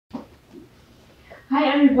Hi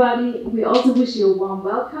everybody, we also wish you a warm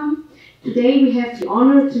welcome. Today we have the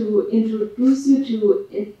honor to introduce you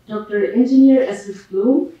to Dr. Engineer Astrid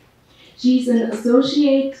Blom. She's an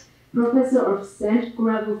Associate Professor of Sand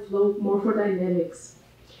Gravel Flow Morphodynamics.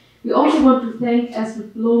 We also want to thank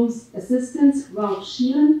Astrid Blom's assistants Ralph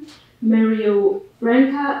Sheelan, Mario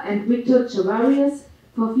Franca and Victor Chavarias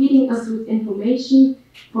for feeding us with information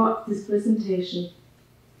for this presentation.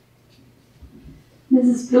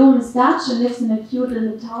 Mrs. Blom is Dutch and lives in a cute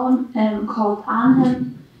little town called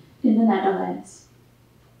Arnhem in the Netherlands.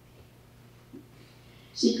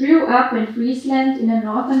 She grew up in Friesland in the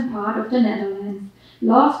northern part of the Netherlands,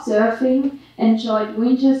 loved surfing, enjoyed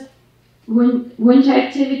winter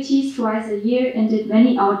activities twice a year and did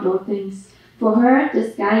many outdoor things. For her, the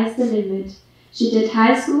sky is the limit. She did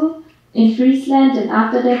high school in Friesland and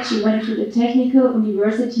after that she went to the Technical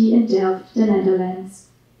University in Delft, the Netherlands.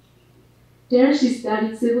 There she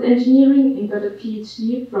studied civil engineering and got a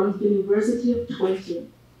PhD from the University of Twente.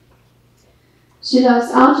 She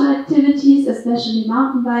loves outdoor activities, especially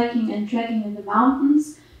mountain biking and trekking in the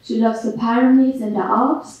mountains. She loves the Pyrenees and the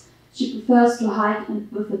Alps. She prefers to hike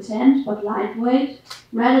with a tent, but lightweight,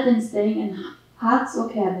 rather than staying in huts or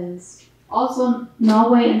cabins. Also,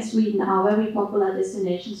 Norway and Sweden are very popular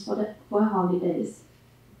destinations for holidays.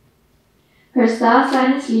 Her star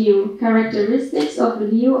sign is Leo. Characteristics of a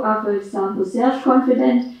Leo are, for example,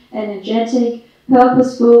 self-confident, energetic,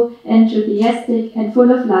 purposeful, enthusiastic, and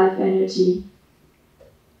full of life energy.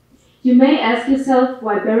 You may ask yourself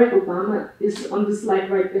why Barack Obama is on the slide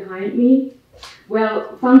right behind me.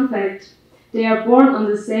 Well, fun fact, they are born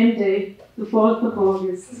on the same day, the 4th of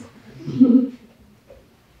August.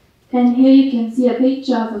 And here you can see a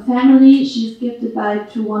picture of a family she is gifted by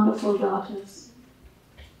 2 wonderful daughters.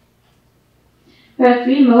 Her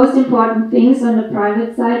 3 most important things on the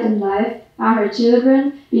private side in life are her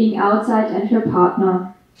children, being outside, and her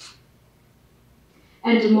partner.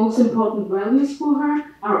 And the most important values for her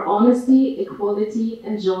are honesty, equality,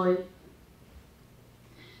 and joy.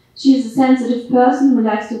 She is a sensitive person who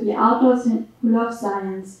likes to be outdoors and who loves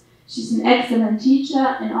science. She's an excellent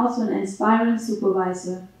teacher and also an inspiring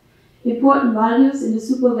supervisor. Important values in the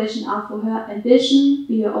supervision are for her ambition,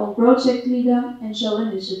 be her own project leader, and show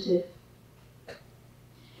initiative.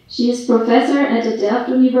 She is professor at the Delft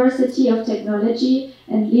University of Technology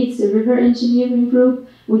and leads the river engineering group,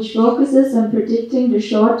 which focuses on predicting the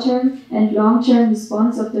short-term and long-term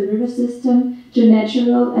response of the river system to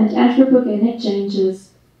natural and anthropogenic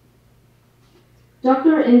changes.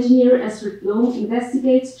 Dr. Engineer Astrid Blom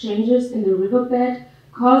investigates changes in the riverbed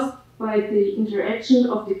caused by the interaction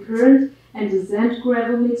of the current and the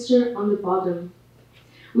sand-gravel mixture on the bottom.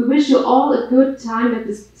 We wish you all a good time at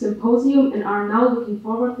this symposium and are now looking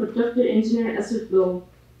forward for Dr. Engineer Astrid Blom.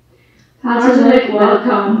 Hartelijk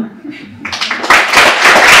welcome.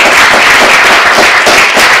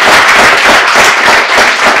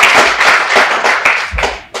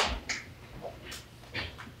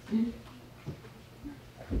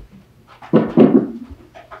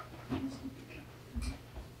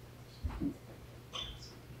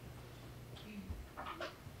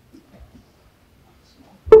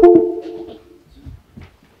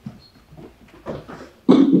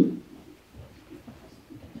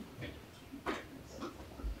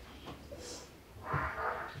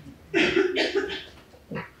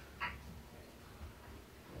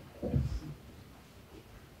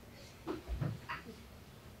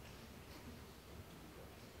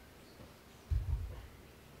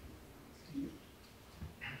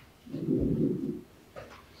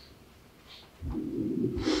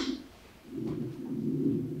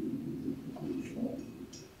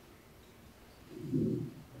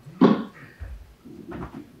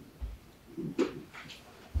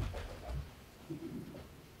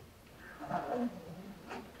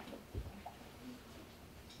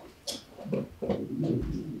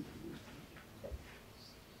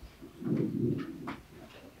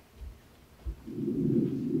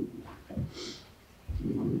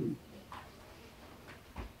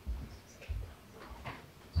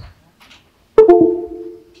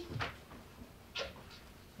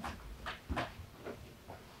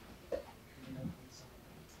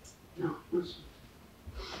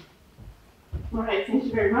 All right, thank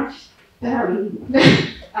you very much.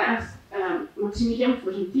 I asked Maximilian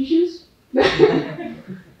for some tissues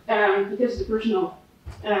because the personal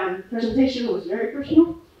presentation was very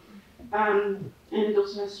personal, and it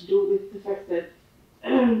also has to do with the fact that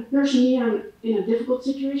personally I'm in a difficult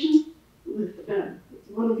situation with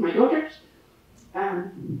one of my daughters.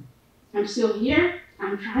 I'm still here,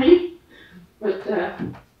 I'm trying, but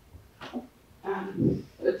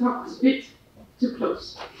the talk was a bit too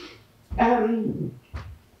close.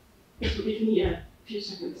 Just give me a few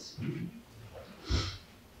seconds.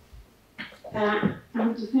 I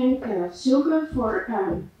want to thank Silke for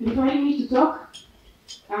inviting me to talk.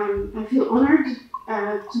 I feel honored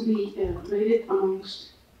to be rated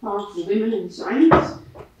amongst powerful women in science.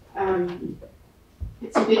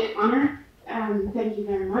 It's a big honor. Thank you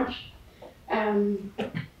very much.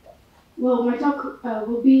 Well, my talk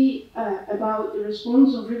will be about the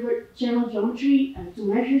response of river channel geometry to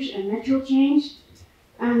measures and natural change.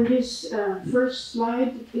 And this first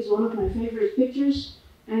slide is one of my favorite pictures,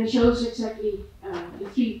 and it shows exactly the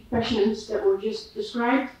three passions that were just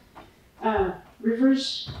described.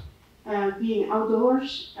 Rivers, being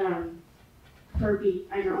outdoors, preferably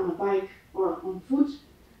either on a bike or on foot,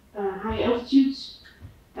 high altitudes,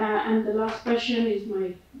 and the last passion is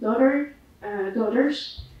my daughters,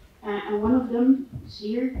 and one of them is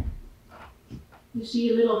here. You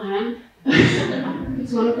see a little hand.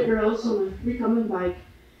 It's one of the girls on a recumbent bike.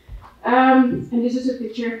 And this is a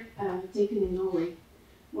picture taken in Norway,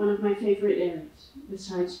 one of my favorite areas,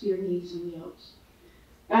 besides Pyrenees and the Alps.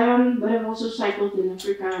 But I've also cycled in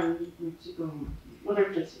Africa and Mexico and other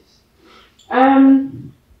places.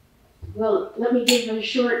 Well, let me give a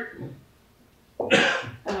short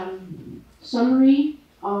summary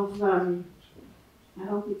of, I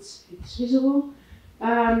hope it's visible,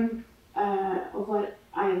 of what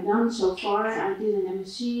I have done so far. I did an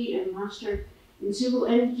MSc, a Master in Civil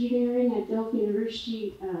Engineering at Delft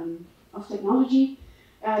University of Technology.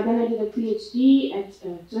 Then I did a PhD at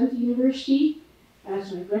Twente University.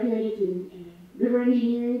 So I graduated in river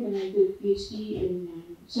engineering, then I did a PhD in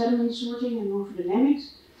sediment sorting and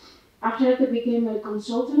morphodynamics. After that, I became a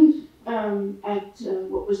consultant at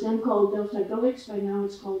what was then called Delft Hydraulics, by now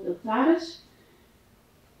it's called Deltares.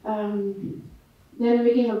 Then I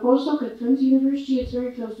became a postdoc at Twente University. It's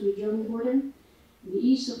very close to the German border, in the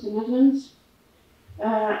east of the Netherlands.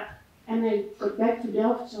 And I got back to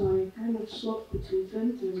Delft, so I kind of swapped between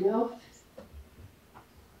Twente and Delft.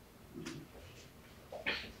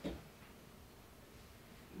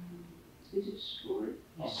 This is short.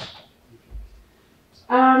 Yes.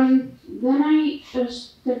 Then I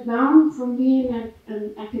stepped down from being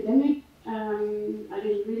an academic. I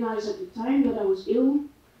didn't realize at the time that I was ill.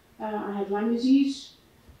 I had Lyme disease,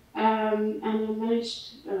 and I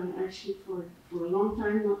managed, actually for a long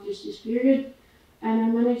time, not just this period, and I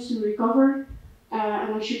managed to recover,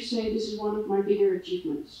 and I should say this is one of my bigger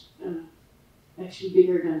achievements, actually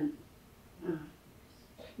bigger than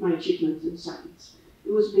my achievements in science.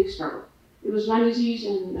 It was a big struggle. It was Lyme disease,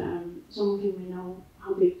 and some of you may know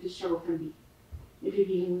how big the struggle can be if you're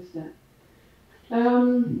dealing with that.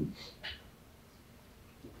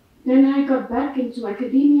 Then I got back into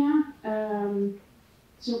academia,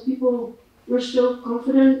 so people were still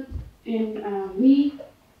confident in me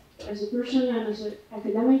as a person and as an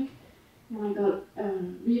academic, and I got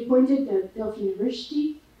reappointed at Delft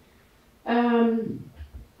University.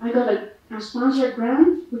 I got a sponsored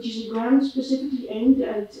grant, which is a grant specifically aimed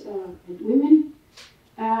at women.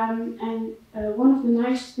 And one of the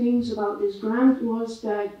nice things about this grant was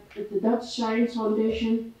that the Dutch Science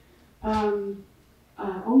Foundation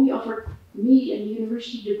only offered me and the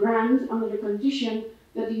university the grant under the condition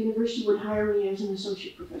that the university would hire me as an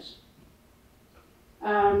associate professor.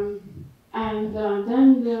 Then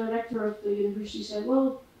the rector of the university said,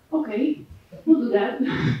 well, okay, we'll do that.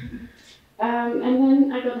 And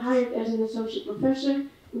then I got hired as an associate professor.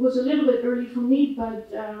 It was a little bit early for me, but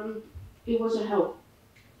it was a help.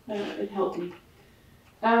 It helped me.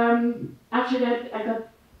 After that, I got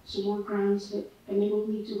some more grants that enabled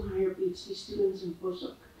me to hire PhD students and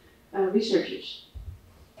postdoc researchers.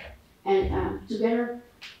 And together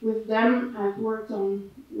with them, I've worked on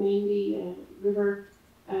mainly river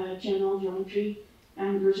channel geometry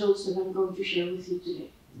and results that I'm going to share with you today.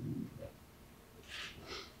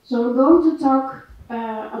 So I'm going to talk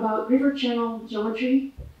about river channel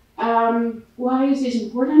geometry. Why is this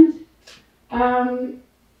important?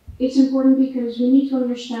 It's important because we need to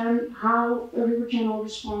understand how a river channel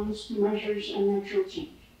responds to measures and natural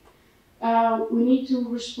change. We need to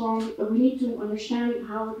understand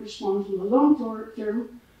how it responds on the long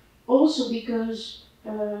term, also because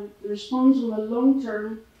the response on the long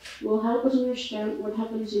term will help us understand what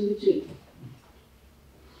happens in between.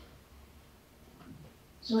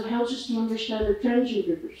 So it helps us to understand the transient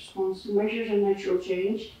river response to measures and natural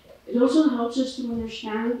change. It also helps us to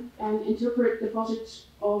understand and interpret deposits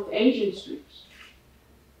of ancient streams.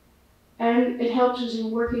 And it helps us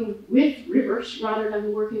in working with rivers rather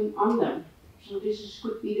than working on them. So this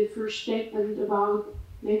could be the first statement about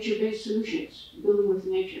nature-based solutions, building with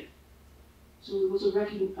nature. So it was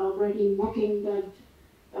already mapping that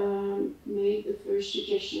first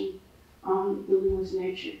suggestion on building with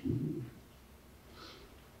nature.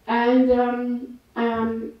 And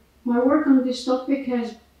my work on this topic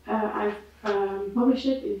has, I've published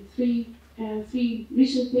it in three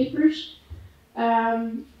recent papers,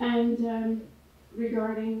 and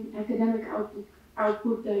regarding academic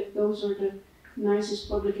output, those are the nicest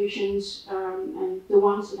publications and the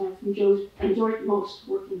ones that I've enjoyed most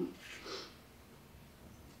working on.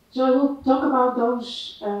 So I will talk about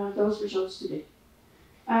those results today.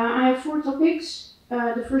 I have 4 topics.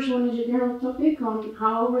 The first one is a general topic on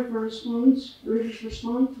how rivers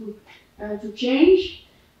respond to change,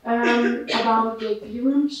 about the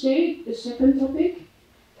equilibrium state. The second topic,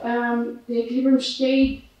 the equilibrium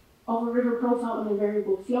state of a river profile on a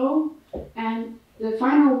variable flow, and the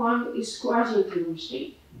final one is quasi-equilibrium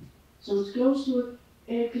state. So it's close to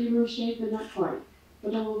an equilibrium state, but not quite.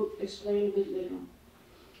 But I will explain a bit later on.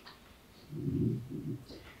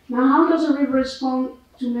 Now, how does a river respond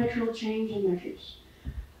to natural change and measures?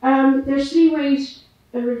 There's 3 ways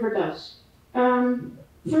a river does.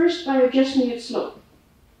 First, by adjusting its slope.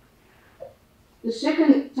 The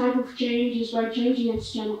second type of change is by changing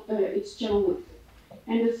its channel width.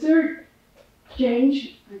 And the third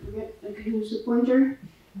change, I forget, I can use the pointer,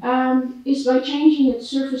 is by changing its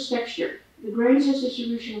surface texture, the grain size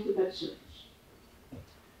distribution of the bed surface.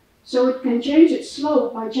 So it can change its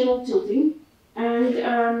slope by channel tilting, and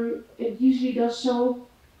it usually does so,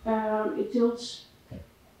 it tilts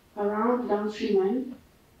around the downstream end,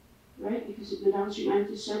 right? Because the downstream end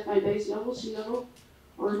is set by base level, sea level,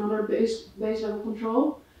 or another base level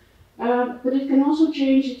control. But it can also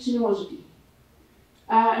change its sinuosity.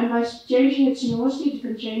 And by changing its sinuosity, it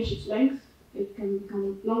can change its length. It can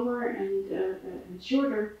become longer and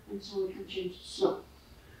shorter, and so it can change its slope.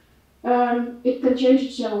 It can change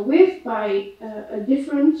its channel width by a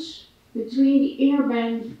difference between the inner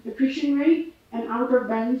band accretion rate and outer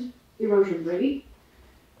band erosion rate.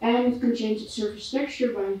 And it can change its surface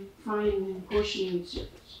texture by fining and coarsening its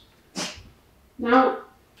surface. Now,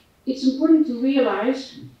 it's important to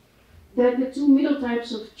realize that the 2 middle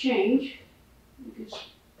types of change,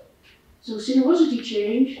 so sinuosity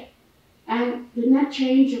change and the net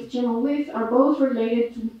change of channel width, are both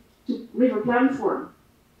related to river planform.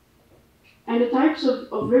 And the types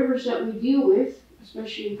of rivers that we deal with,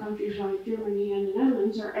 especially in countries like Germany and the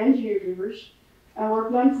Netherlands, are engineered rivers, where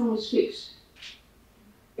planform is fixed.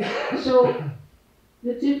 So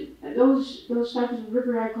those types of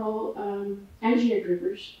river I call engineered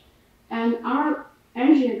rivers. And our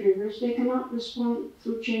engineered rivers, they cannot respond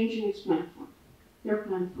through changing its planform, their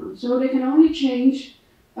planform. So they can only change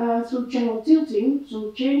through channel tilting,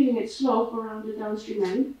 so changing its slope around the downstream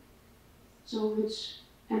end. So if it's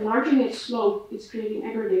enlarging its slope, it's creating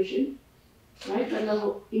aggradation, right? That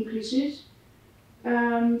level increases,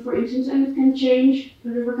 for instance, and it can change, the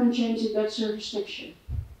river can change its bed surface texture.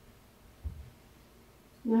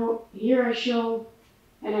 Now, here I show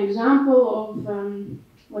an example of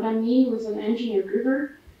what I mean with an engineered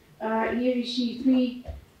river. Here you see 3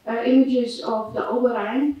 images of the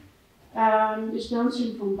Oberrhein, just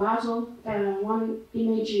downstream from Basel. One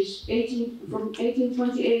image is from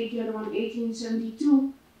 1828, the other one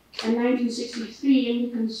 1872 and 1963, and you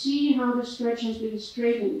can see how the stretch has been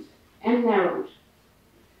straightened and narrowed.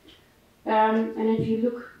 And if you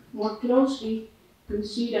look more closely, you can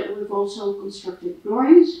see that we've also constructed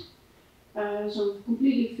groins, so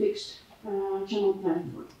completely fixed channel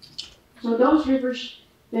planform. So those rivers,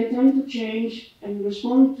 they tend to change and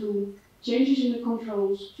respond to changes in the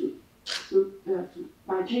controls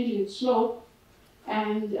by changing its slope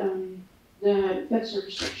and the bed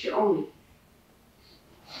surface texture only.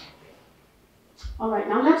 All right,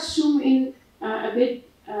 now let's zoom in a bit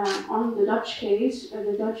on the Dutch case,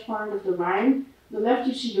 the Dutch part of the Rhine. On the left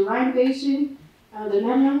you see the Rhine basin, the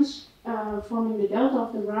Netherlands, forming the delta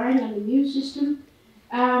of the Rhine and the Meuse system.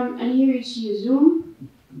 And here you see a zoom.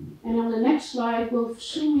 And on the next slide, we'll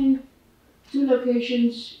zoom in 2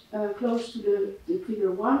 locations close to the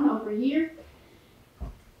figure 1 over here.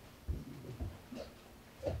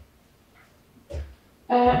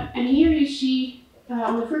 And here you see,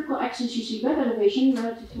 on the vertical axis, you see bed elevation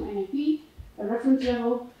relative to NAP, a reference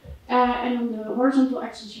level, and on the horizontal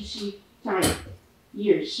axis, you see time,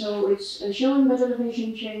 years. So it's showing bed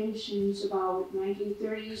elevation change since about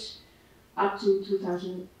 1930s up to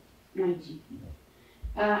 2019.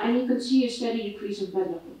 And you can see a steady decrease of bed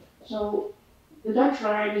level. So the Dutch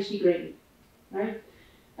Rhine is degrading, right?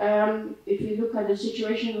 If you look at the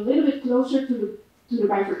situation a little bit closer to the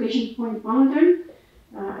bifurcation point Pannerden,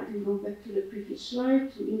 I can go back to the previous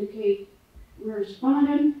slide to indicate where is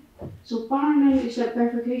Pannerden. So Pannerden is that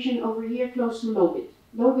bifurcation over here close to Lobit.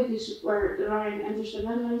 Laude is where the Rhine enters the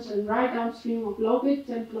Netherlands, and right downstream of Laude,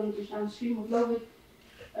 10 kilometers downstream of Laude,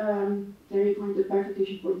 there you find the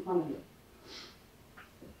bifurcation point Panama.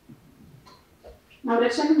 Now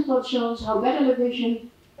that second plot shows how bed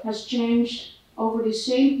elevation has changed over the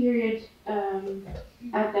same period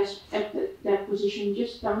at that position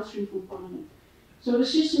just downstream from Panama. So the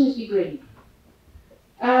system is degrading.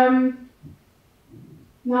 Now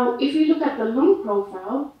if we look at the long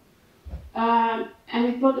profile, and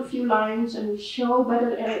we plot a few lines and we show bed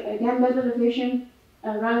elevation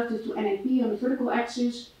relative to NAP on the vertical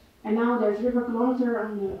axis, and now there's river kilometer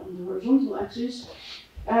on the horizontal axis,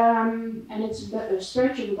 and it's a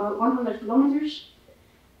stretch of about 100 kilometers.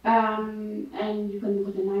 And you can look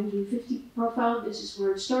at the 1950 profile, this is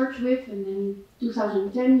where it starts with, and then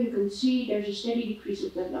 2010 you can see there's a steady decrease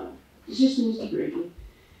of that level. The system is degrading.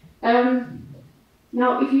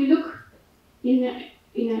 Now if you look in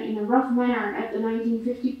a rough manner at the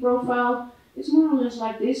 1950 profile, it's more or less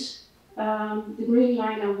like this, the green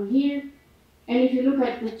line over here. And if you look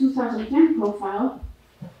at the 2010 profile,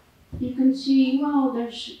 you can see, well,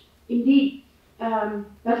 there's indeed bed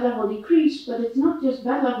level decrease, but it's not just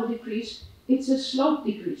bed level decrease, it's a slope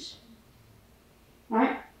decrease,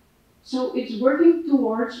 right? So it's working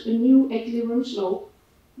towards a new equilibrium slope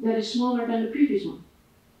that is smaller than the previous one.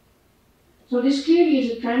 So this clearly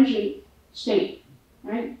is a transient state,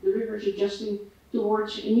 right? The river is adjusting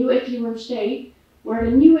towards a new equilibrium state, where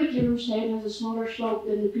the new equilibrium state has a smaller slope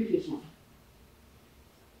than the previous one.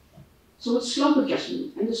 So it's slope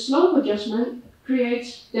adjustment, and the slope adjustment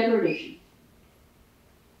creates degradation.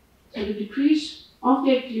 So the decrease of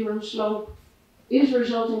the equilibrium slope is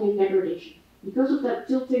resulting in degradation because of that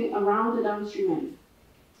tilting around the downstream end.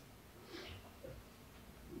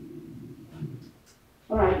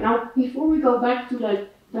 Alright, now before we go back to that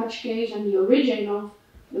Dutch case and the origin of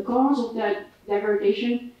the cause of that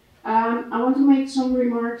degradation, I want to make some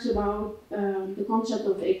remarks about the concept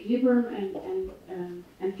of equilibrium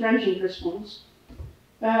and transient response.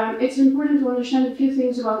 It's important to understand a few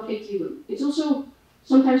things about equilibrium. It's also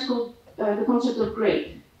sometimes called the concept of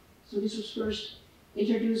grade. So this was first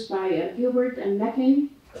introduced by Gilbert and Mackin.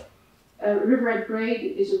 A river at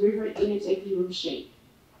grade is a river in its equilibrium state.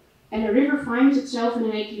 And a river finds itself in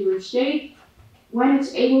an equilibrium state when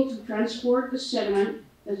it's able to transport the sediment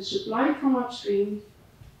that is supplied from upstream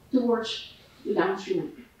towards the downstream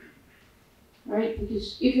end. Right?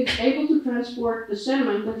 Because if it's able to transport the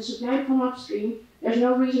sediment that is supplied from upstream, there's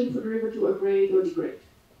no reason for the river to aggrade or degrade.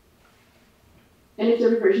 And if the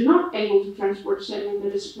river is not able to transport the sediment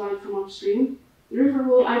that is supplied from upstream, the river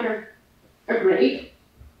will either aggrade,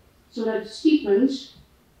 so that it steepens,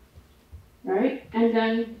 right? And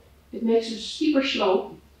then it makes a steeper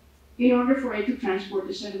slope in order for it to transport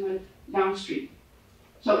the sediment downstream.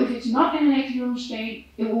 So if it's not in an equilibrium state,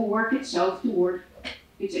 it will work itself toward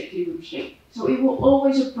its equilibrium state. So it will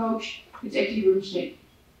always approach its equilibrium state.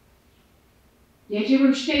 The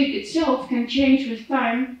equilibrium state itself can change with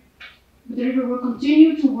time, but the river will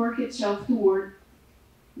continue to work itself toward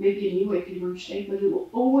maybe a new equilibrium state, but it will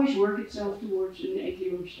always work itself towards an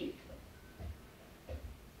equilibrium state.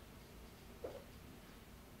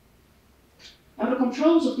 Now the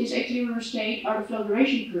controls of this equilibrium state are the flow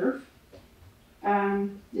duration curve.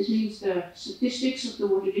 This means the statistics of the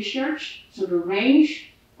water discharge, so the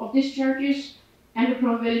range of discharges and the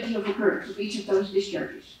probability of occurrence of each of those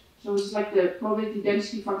discharges. So it's like the probability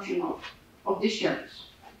density function of discharges.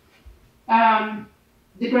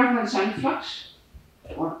 The gravel and sand flux,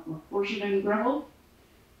 or portion and gravel,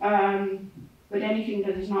 but anything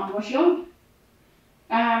that is not washout,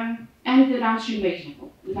 and the downstream base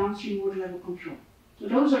level, the downstream water level control. So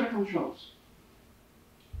those are the controls.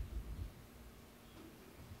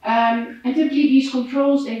 And typically these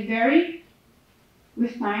controls, they vary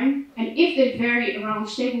with time, and if they vary around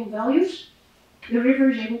stable values, the river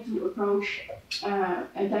is able to approach a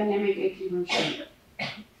dynamic equilibrium state.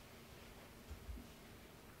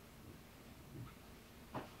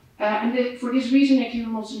 For this reason,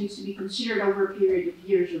 equilibrium also needs to be considered over a period of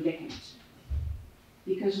years or decades,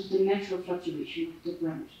 because of the natural fluctuation of the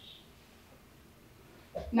parameters.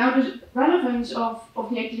 Now, the relevance of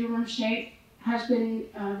the equilibrium state has been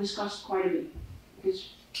discussed quite a bit, because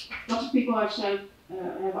lots of people have said,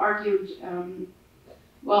 have argued, how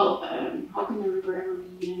can a river ever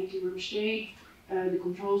be in an equilibrium state? The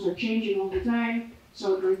controls are changing all the time,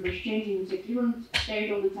 so the river is changing its equilibrium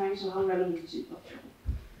state all the time, so how relevant is it after all?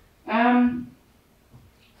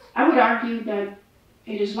 I would argue that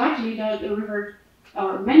it is likely that a river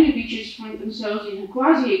or many beaches find themselves in a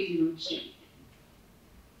quasi-equilibrium state.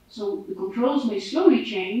 So the controls may slowly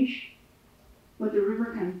change, but the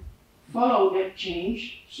river can follow that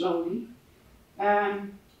change slowly.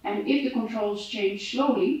 And if the controls change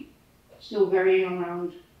slowly, still varying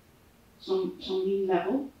around some mean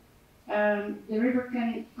level, the river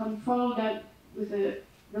can follow that with a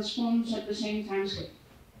response at the same time scale.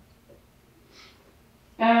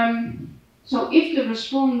 So if the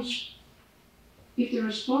response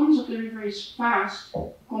of the river is fast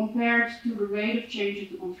compared to the rate of change of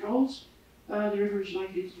the controls, the river is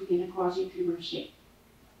likely to be in a quasi-equilibrium state.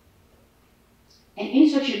 And in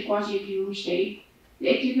such a quasi-equilibrium state, the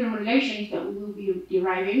equilibrium relations that we will be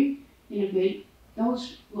deriving in a bit,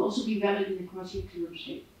 those will also be valid in the quasi-equilibrium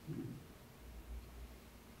state.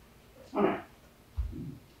 All right.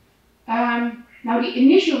 Now the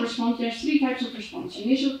initial response, there's three types of response.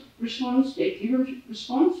 Initial response, the equilibrium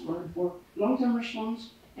response, or long-term response,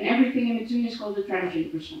 and everything in between is called the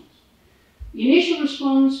transient response. The initial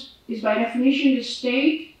response is by definition the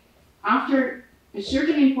state after a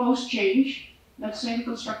certain imposed change, let's say we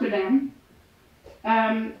construct a dam,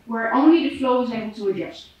 where only the flow is able to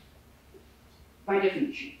adjust, by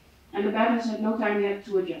definition. And the bed has had no time yet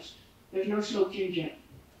to adjust. There's no slope change yet.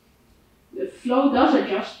 The flow does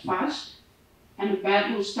adjust fast, and the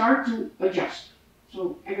bed will start to adjust.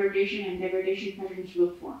 So aggregation and degradation patterns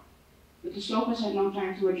will form. But the slope has had no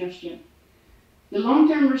time to adjust yet. The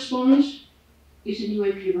long-term response is a new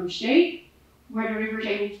equilibrium state, where the river is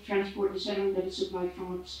able to transport the sediment that is supplied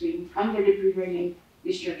from upstream under the prevailing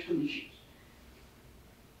discharge conditions.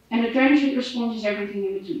 And the transient response is everything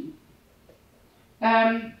in between.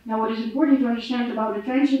 Now what is important to understand about the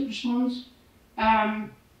transient response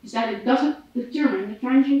is that it doesn't determine, the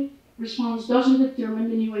transient response doesn't determine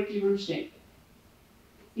the new equilibrium state.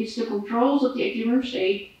 It's the controls of the equilibrium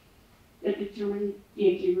state that determine the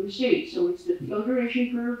equilibrium state. So it's the flow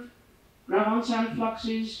duration curve, ground sound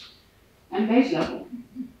fluxes, and base level,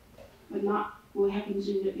 but not what happens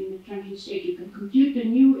in the transient state. You can compute the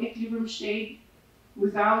new equilibrium state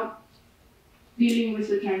without dealing with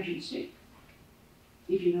the transient state,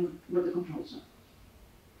 if you know what the controls are.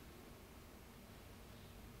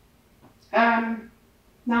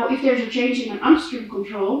 Now, if there's a change in an upstream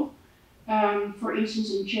control, for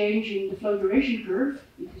instance, in change in the flow duration curve,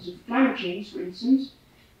 because of climate change, for instance,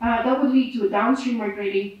 that would lead to a downstream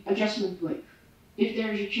migrating adjustment wave. If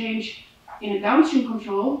there's a change in a downstream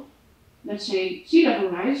control, let's say sea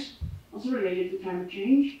level rise, also related to climate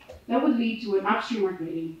change, that would lead to an upstream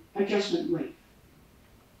migrating adjustment wave.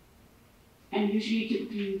 And usually,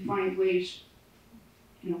 typically, you find waves,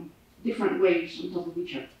 different waves on top of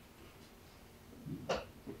each other.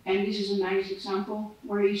 And this is a nice example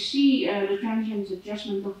where you see the transient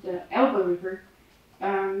adjustment of the Elbe River.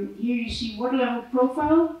 Here you see water level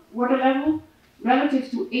profile, water level relative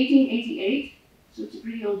to 1888, so it's a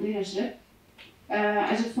pretty old data set,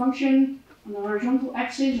 as a function on the horizontal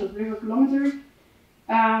axis of river kilometer.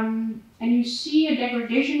 And you see a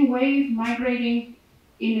degradation wave migrating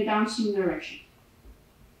in the downstream direction.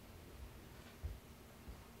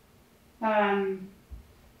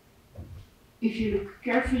 If you look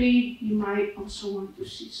carefully, you might also want to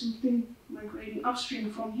see something migrating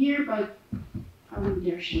upstream from here, but I wouldn't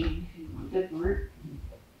dare say anything about that part.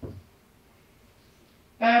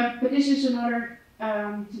 But this is another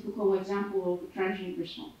typical example of a transient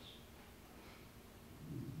response.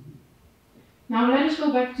 Now let us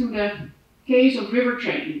go back to the case of river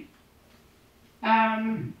training.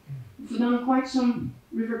 We've done quite some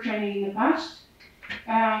river training in the past,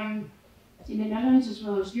 in the Netherlands as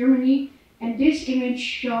well as Germany. And this image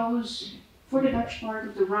shows, for the Dutch part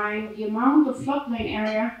of the Rhine, the amount of floodplain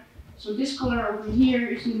area. So this color over here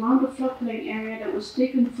is the amount of floodplain area that was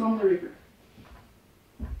taken from the river.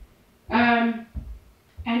 And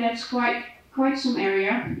that's quite some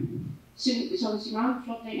area. So it's the amount of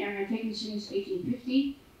floodplain area taken since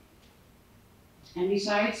 1850. And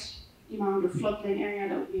besides the amount of floodplain area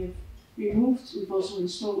that we have removed, we've also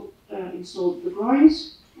installed the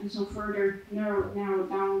groins, and so further narrow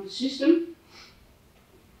down the system.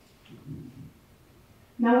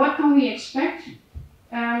 Now, what can we expect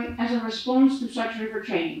as a response to such river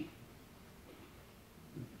training?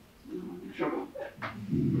 I'm in trouble.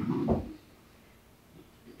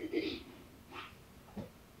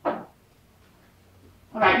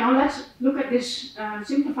 All right, now let's look at this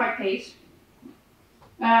simplified case.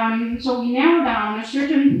 So we narrow down a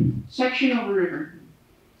certain section of a river.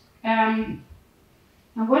 And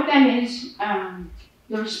what then is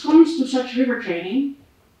the response to such river training?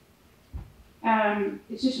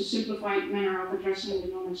 It's just a simplified manner of addressing the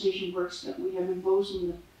normalization works that we have imposed on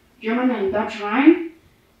the German and Dutch Rhine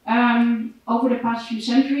over the past few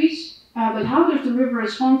centuries. But how does the river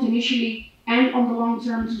respond initially and on the long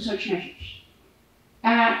term to such measures?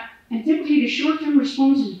 And typically the short-term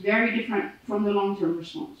response is very different from the long-term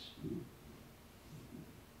response.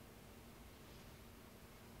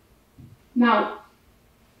 Now,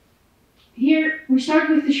 here we start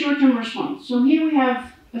with the short-term response. So here we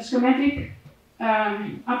have a schematic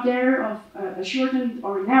up there of a shortened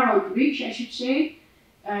or narrowed reach, I should say.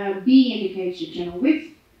 B indicates the channel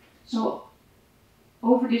width. So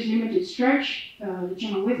over this limited stretch, the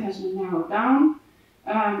channel width has been narrowed down.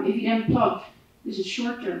 If you then plot, this is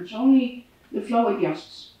short term, so only the flow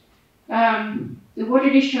adjusts. The water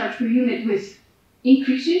discharge per unit width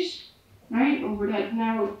increases, right, over that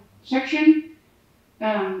narrow section.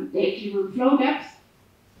 The equilibrium flow depth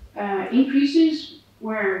increases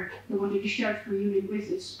where the water discharge per unit width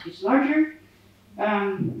is larger.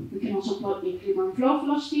 We can also plot the equilibrium flow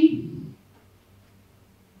velocity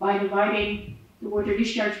by dividing the water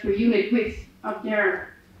discharge per unit width up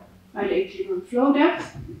there by the equilibrium flow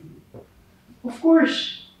depth. Of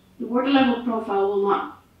course, the water level profile will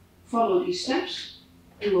not follow these steps.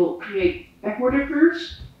 It will create backwater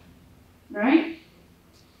curves, right?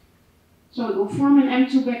 So it will form an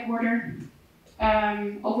M2 backwater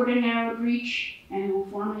over the narrowed reach, and it will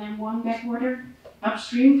form an M1 backwater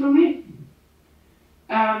upstream from it.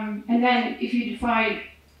 And then if you divide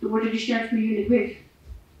the water discharge per unit width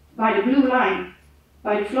by the blue line,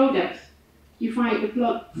 by the flow depth, you find the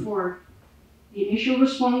plot for the initial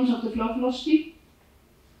response of the flow velocity.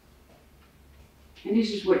 And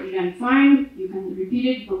this is what you then find. You can repeat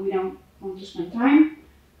it, but we don't want to spend time.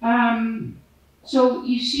 So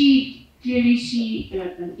you clearly see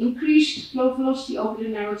an increased flow velocity over the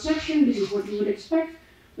narrowed section. This is what you would expect,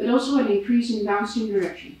 but also an increase in downstream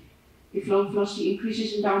direction. If flow velocity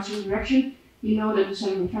increases in downstream direction, you know that the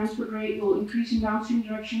sediment transport rate will increase in downstream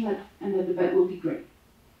direction and that the bed will degrade.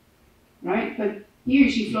 Right? But here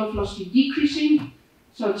you see flow velocity decreasing,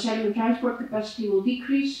 so the sediment transport capacity will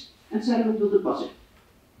decrease and sediment will deposit.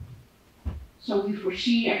 So we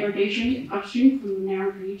foresee aggregation upstream from the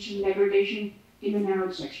narrowed reach and degradation in the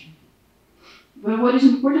narrowed section. But what is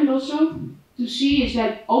important also to see is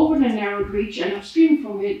that over the narrowed reach and upstream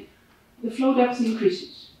from it, the flow depth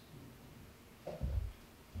increases.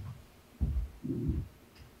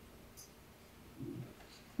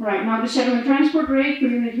 Right, now the sediment transport rate per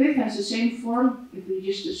unit width has the same form. If we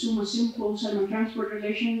just assume a simple sediment transport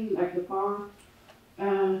relation, like the power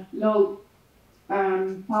law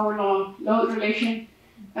load relation,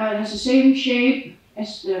 it has the same shape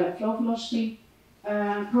as the flow velocity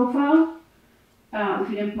profile. If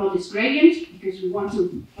we then plot this gradient, because we want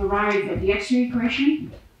to arrive at the X-ray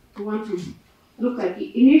equation, we want to look at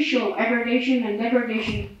the initial aggregation and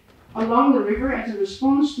degradation along the river as a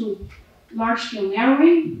response to large-scale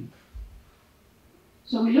narrowing.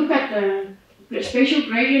 So we look at the spatial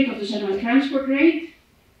gradient of the sediment transport rate.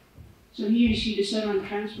 So here you see the sediment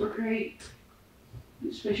transport rate,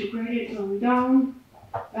 the spatial gradient going down.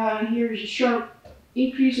 Here is a sharp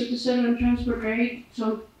increase of the sediment transport rate.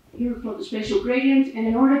 So here we plot the spatial gradient, and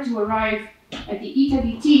in order to arrive at the eta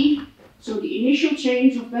dt, so the initial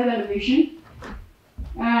change of bed elevation,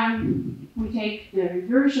 we take the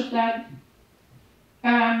reverse of that.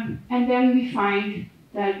 And then we find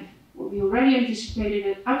that what we already anticipated,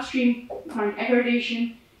 that upstream we find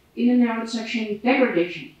aggregation, in the narrowed section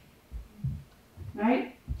degradation.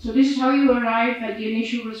 Right? So this is how you arrive at the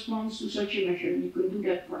initial response to such a measure. You can do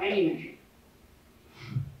that for any measure.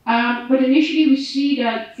 But initially we see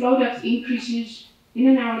that flow depth increases in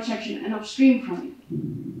the narrowed section and upstream from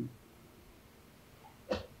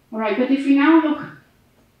it. Alright, but if we now look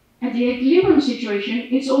at the equilibrium situation,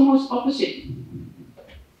 it's almost opposite.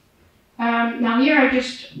 Now here I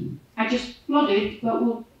just plotted, but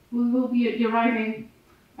we will be deriving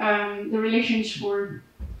the relations for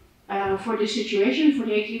this situation, for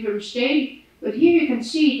the equilibrium state. But here you can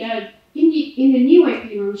see that in the new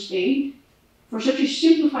equilibrium state, for such a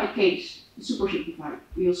simplified case, super simplified,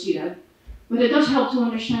 we'll see that, but it does help to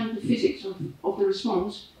understand the physics of the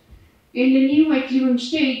response. In the new equilibrium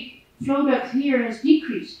state, flow depth here has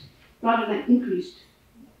decreased rather than increased.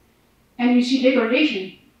 And you see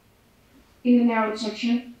degradation in the narrowed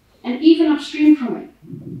section, and even upstream from it.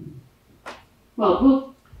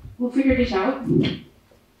 Well, we'll figure this out,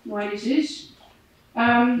 why this is.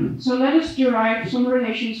 So let us derive some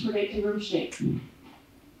relations for the equilibrium state.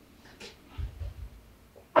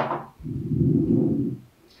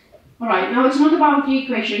 Alright, now it's not about the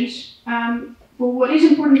equations, but what is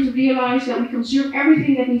important to realize that we conserve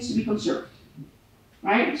everything that needs to be conserved.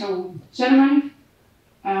 Right? So sediment,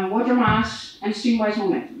 water mass, and streamwise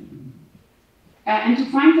momentum. And to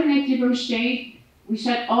find an equilibrium state, we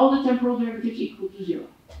set all the temporal derivatives equal to 0.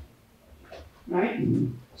 Right?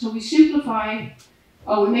 So we simplify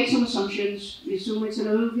Oh, we make some assumptions. We assume it's an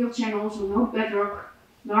alluvial channel, so no bedrock,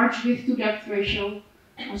 large width to depth ratio.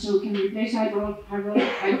 So we can replace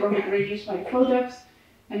hydraulic radius by flow depth,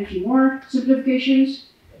 and a few more simplifications.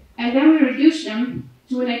 And then we reduce them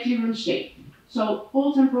to an equilibrium state. So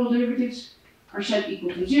all temporal derivatives are set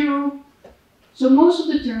equal to 0. So most of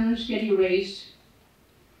the terms get erased.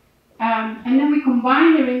 And then we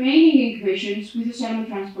combine the remaining equations with the sediment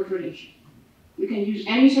transport relation. We can use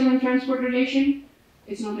any sediment transport relation.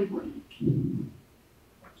 It's not important.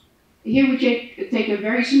 Here we take a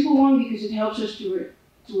very simple one because it helps us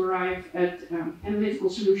to arrive at analytical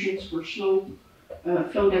solutions for slope,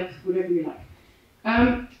 flow depth, whatever you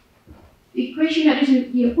like. The equation that is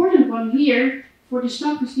the important one here for the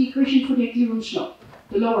stock is the equation for the equilibrium slope,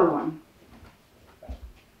 the lower one.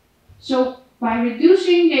 So by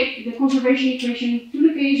reducing the conservation equation to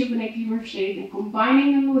the case of an equilibrium state and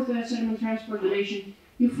combining them with the sediment transport relation,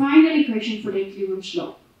 you find an equation for the equilibrium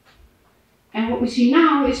slope. And what we see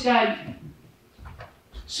now is that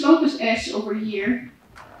slope is S over here.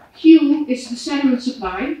 Q is the sediment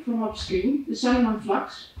supply from upstream, the sediment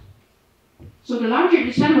flux. So the larger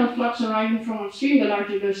the sediment flux arriving from upstream, the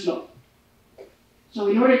larger the slope. So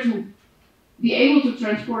in order to be able to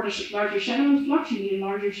transport a larger sediment flux, you need a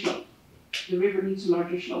larger slope. The river needs a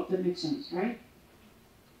larger slope, that makes sense, right?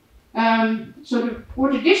 So the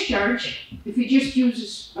water discharge, if we just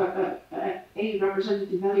use a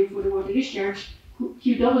representative value for the water discharge,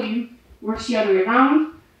 QW works the other way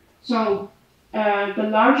around. So the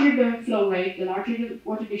larger the flow rate, the larger the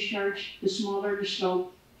water discharge, the smaller the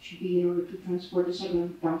slope should be in order to transport the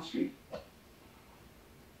sediment downstream.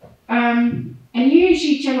 And here you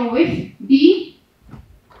see channel width B.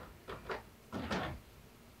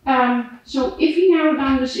 So if we narrow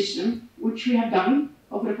down the system, which we have done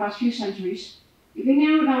over the past few centuries, if we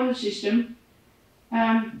narrow down the system,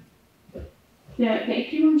 the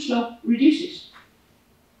equilibrium slope reduces.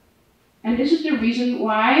 And this is the reason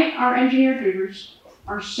why our engineered rivers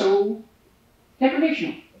are so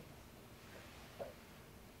degradational.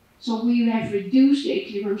 So we have reduced the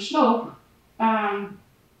equilibrium slope by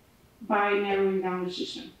narrowing down the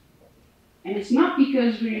system. And it's not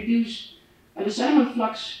because we reduce the sediment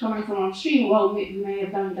flux coming from upstream. Well, we may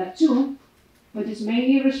have done that too, but it's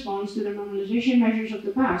mainly a response to the normalization measures of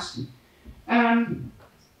the past. And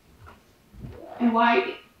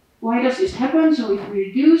why does this happen? So if we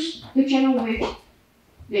reduce the channel width,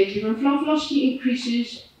 the equilibrium flow velocity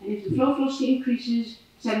increases, and if the flow velocity increases,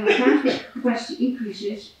 sediment transport capacity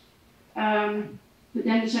increases, but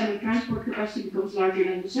then the sediment transport capacity becomes larger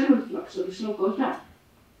than the sediment flux, so the slope goes down.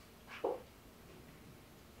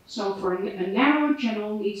 So for a narrow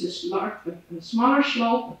channel needs a smaller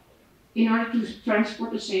slope in order to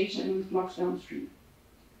transport the same sediment flux downstream.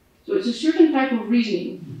 So it's a certain type of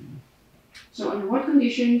reasoning. So under what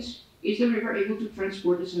conditions is the river able to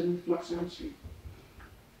transport the sediment flux downstream?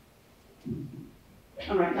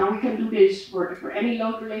 All right, now we can do this for any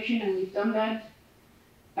load relation, and we've done that.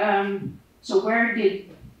 So where did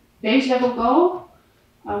base level go?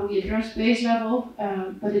 We addressed base level,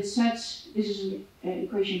 but it sets, this is an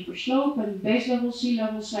equation for slope, and base level, sea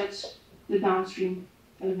level sets the downstream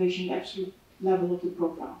elevation, the absolute level of the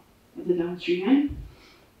profile at the downstream end.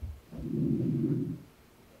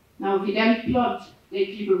 Now if you then plot the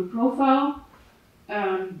equilibrium profile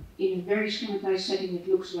in a very schematized setting, it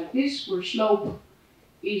looks like this, where slope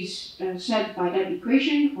is set by that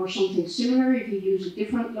equation, or something similar if you use a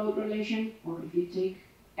different load relation, or if you take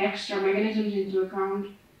extra mechanisms into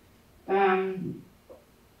account. And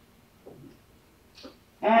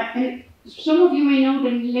some of you may know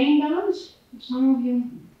the lane balance. Some of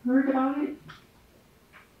you heard about it?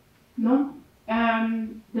 No?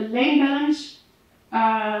 The lane balance,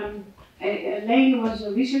 Lane was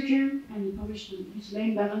a researcher, and he published his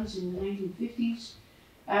lane balance in the 1950s.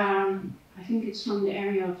 I think it's from the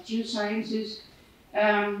area of geosciences.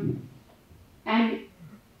 And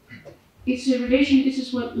it's a relation, this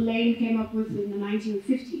is what Lane came up with in the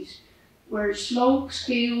 1950s, where slope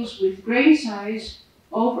scales with grain size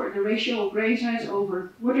over the ratio of grain size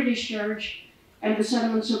over water discharge and the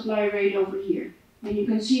sediment supply rate over here. And you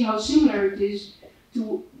can see how similar it is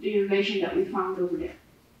to the relation that we found over there.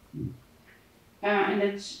 And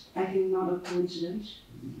that's, I think, not a coincidence.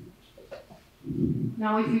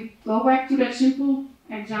 Now, if we go back to that simple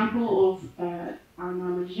example of our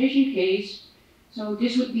normalization case, so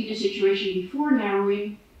this would be the situation before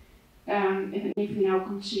narrowing. And if we now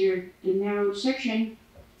consider the narrowed section,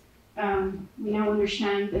 we now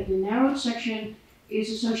understand that the narrowed section is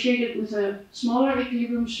associated with a smaller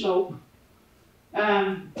equilibrium slope,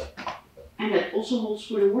 and that also holds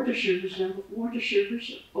for the water surface level. Water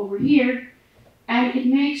surface over here And it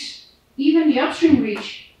makes even the upstream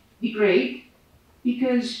reach degrade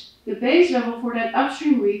because the base level for that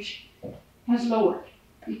upstream reach has lowered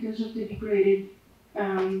because of the degraded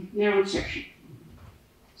narrowed section.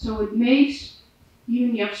 So it makes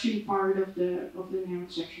even the upstream part of the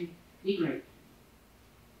narrowed section degrade.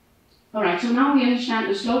 All right, so now we understand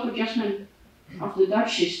the slope adjustment of the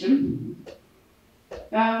Dutch system.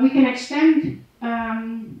 We can extend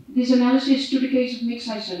this analysis to the case of mixed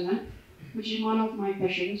size sediment, which is one of my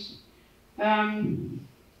passions.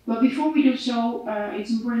 But before we do so,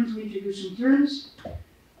 it's important to introduce some terms.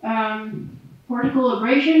 Particle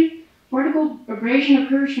abrasion. Particle abrasion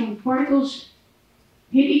occurs when particles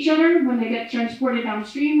hit each other when they get transported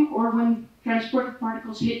downstream, or when transported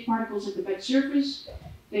particles hit particles at the bed surface.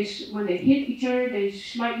 When they hit each other, they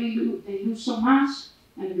lose some mass,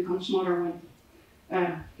 and they become smaller when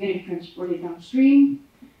getting transported downstream.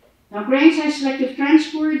 Now, grain size selective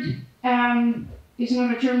transport is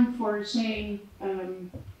another term for saying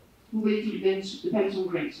mobility depends on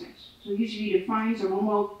grain size. So usually the fines are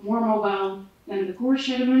more mobile than the coarse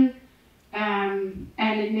sediment, and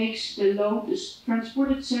it makes the load, the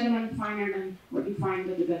transported sediment, finer than what you find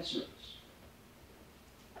at the bed surface.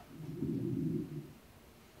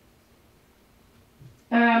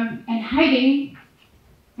 And hiding,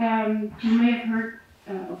 you may have heard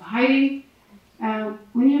of hiding.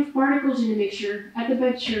 When you have particles in a mixture at the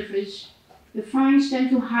bed surface, the fines tend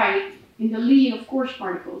to hide in the lee of coarse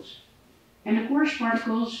particles. And the coarse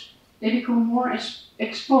particles, they become more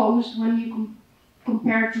exposed when you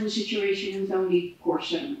compare to a situation with only coarse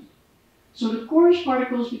sediment. So the coarse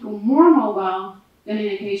particles become more mobile than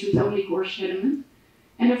in a case with only coarse sediment,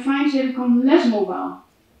 and the fines, they become less mobile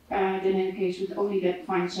than in a case with only that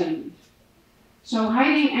fine sediment. So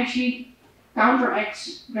hiding actually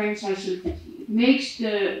counteracts grain size selectivity. It makes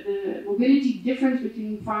the mobility difference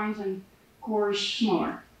between fines and coarse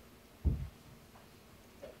smaller.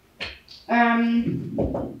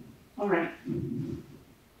 All right.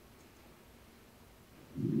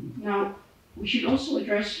 Now, we should also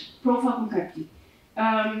address profile concavity.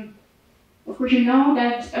 Of course, you know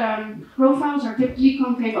that profiles are typically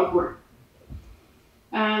concave upward.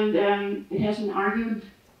 And it has been argued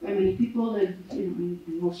by many people, that, and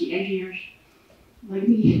mostly engineers like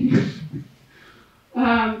me.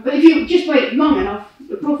 But if you just wait long enough,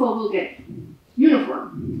 the profile will get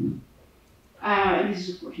uniform. And this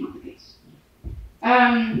is, of course, not the case.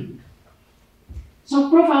 So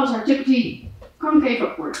profiles are typically concave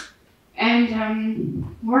upward. And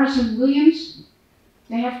Morris and Williams,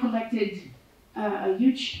 they have collected a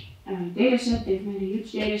huge data set. They've made a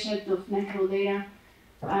huge data set of natural data,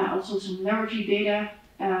 also some laboratory data.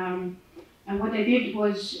 And what they did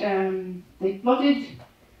was they plotted,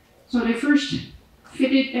 so they first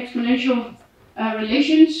fitted exponential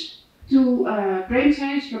relations to grain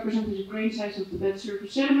size, representative grain size of the bed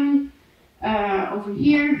surface sediment. Over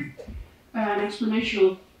here, an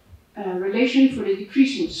exponential relation for the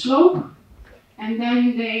decreasing slope. And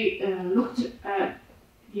then they looked at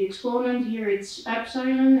the exponent. Here it's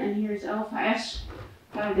epsilon, and here is alpha s.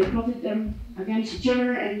 They plotted them against each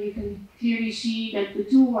other, and you can clearly see that the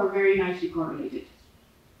two are very nicely correlated.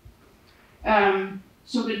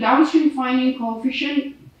 So the downstream finding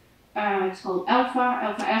coefficient, it's called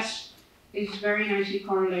alpha s, is very nicely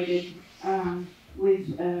correlated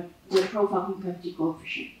with the profile concavity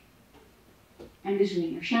coefficient. And this we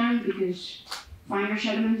understand because finer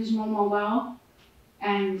sediment is more mobile,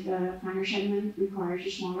 and finer sediment requires a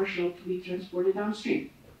smaller slope to be transported downstream.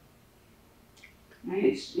 Right?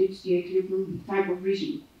 It's the equilibrium type of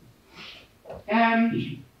reasoning.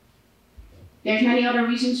 There's many other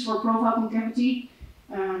reasons for profile concavity.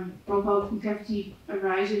 Profile concavity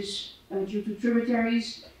arises due to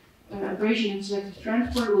tributaries, abrasion and selective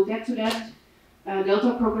transport. We'll get to that.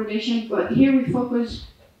 Delta progradation, but here we focus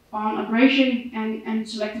on abrasion and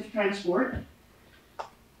selective transport.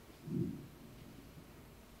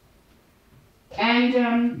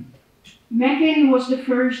 And Mackin was the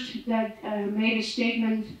first that made a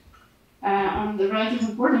statement on the relative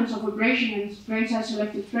importance of abrasion and grain size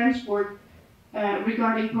selective transport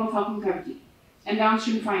regarding profile concavity and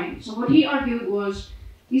downstream finding. So what he argued was,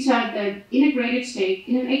 he said that in a graded state,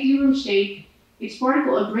 in an equilibrium state, it's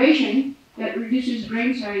particle abrasion that reduces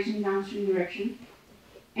grain size in the downstream direction,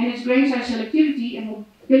 and it's grain size selectivity and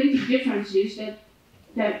mobility differences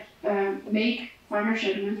that make finer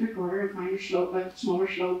sediment require a finer slope, a smaller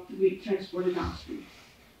slope to be transported downstream.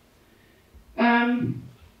 And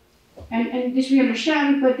this we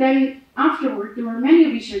understand, but then afterward there were many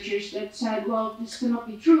researchers that said, well, this cannot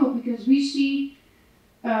be true because we see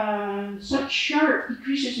such sharp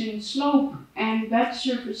decreases in slope and bed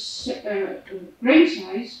surface grain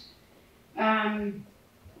size,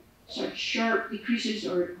 such sharp decreases,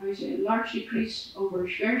 or how you say, a large decrease over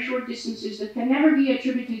very short distances, that can never be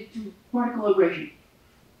attributed to particle abrasion.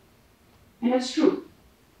 And that's true.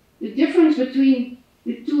 The difference between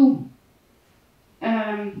the two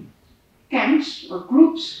camps or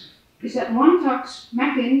groups is that one talks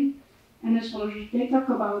Mackin and astrology, they talk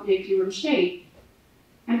about the equilibrium state.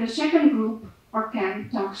 And the second group or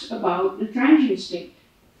camp talks about the transient state.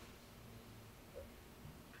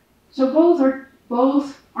 So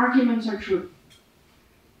both arguments are true.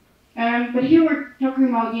 But here we're talking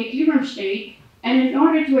about the equilibrium state, and in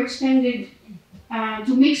order to extend it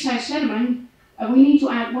to mixed size sediment, we need to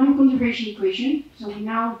add one conservation equation. So we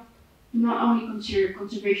now do not only consider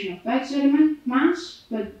conservation of bed sediment mass,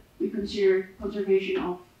 but we consider conservation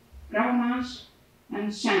of gravel mass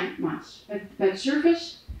and sand mass at bed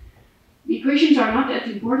surface. The equations are not that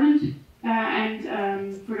important,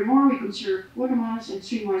 and furthermore we consider water mass and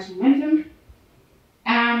streamwise momentum.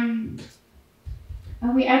 And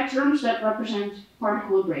we add terms that represent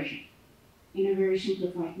particle abrasion in a very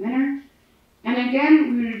simplified manner. And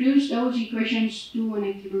again, we reduce those equations to an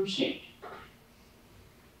equilibrium state.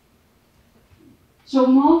 So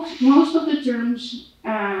most of the terms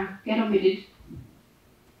get omitted.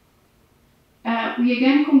 We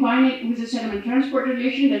again combine it with a sediment transport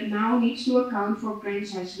relation that now needs to account for grain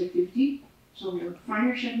size selectivity. So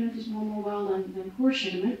finer sediment is more mobile than coarse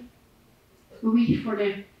sediment. But we, for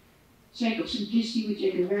the sake of simplicity, we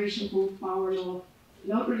take a very simple power law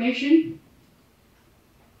load relation.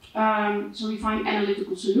 So we find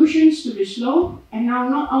analytical solutions to the slope, and now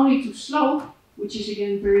not only to slope, which is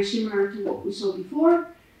again very similar to what we saw before,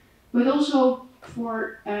 but also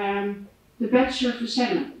for the bed surface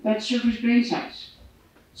sediment, bed surface grain size.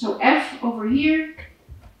 So F over here,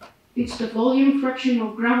 it's the volume fraction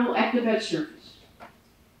of gravel at the bed surface.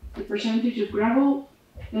 The percentage of gravel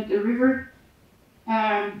that the river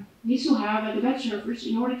needs to have at the bed surface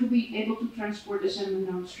in order to be able to transport the sediment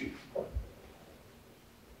downstream.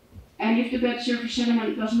 And if the bed surface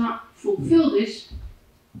sediment does not fulfill this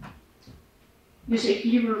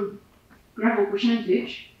equilibrium gravel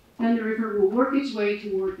percentage, then the river will work its way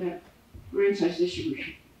toward that grain size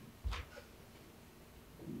distribution.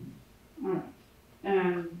 Alright,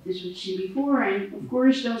 this was seen before, and of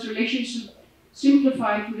course those relations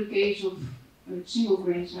simplify to the case of a single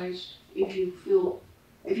grain size if you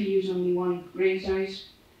use only one grain size.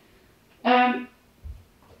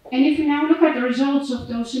 And if we now look at the results of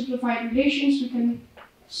those simplified relations, we can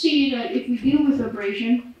see that if we deal with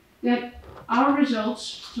abrasion, that our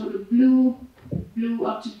results, so the blue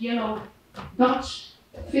up to yellow dots,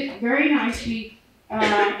 fit very nicely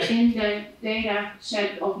in the data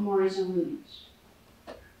set of Morris and Williams.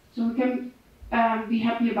 So we can be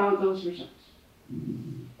happy about those results.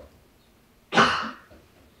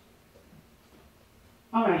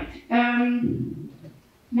 All right.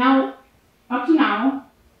 Now, up to now,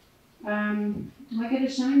 do I get a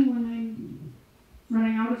sign when I'm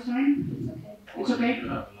running out of time? It's okay. It's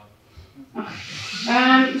okay?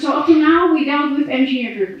 Okay. So up to now, we dealt with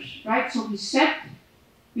engineered rivers, right? So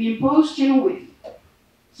we imposed channel width.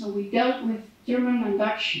 So we dealt with German and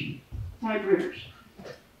Dutch type rivers.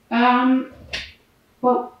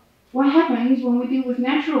 But what happens when we deal with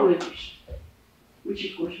natural rivers? Which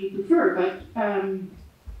of course we prefer, but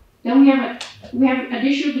then we have an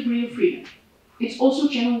additional degree of freedom. It's also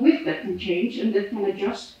channel width that can change and that can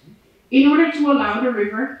adjust in order to allow the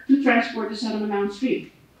river to transport the sediment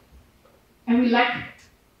downstream. And we lack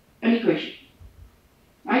an equation,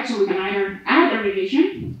 right? So we can either add a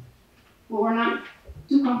relation, but we're not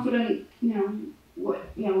too confident, what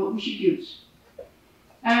we should use.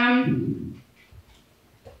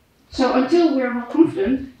 So until we're more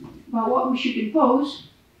confident about what we should impose,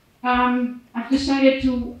 I've decided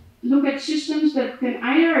to look at systems that can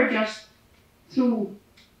either adjust through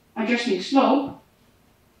adjusting slope,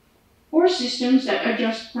 or systems that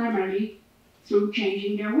adjust primarily through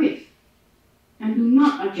changing their width and do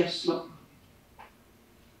not adjust slope.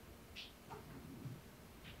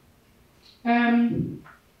 Now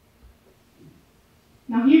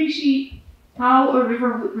here you see how a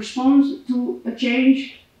river would respond to a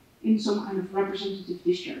change in some kind of representative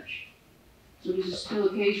discharge. So this is still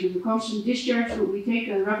a case with a constant discharge, but we take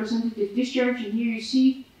a representative discharge, and here you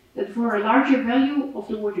see that for a larger value of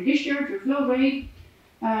the water discharge or flow rate,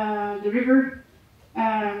 the river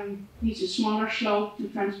needs a smaller slope to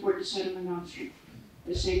transport the sediment downstream,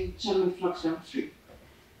 the same sediment flux downstream.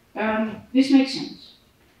 This makes sense.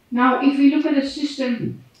 Now, if we look at a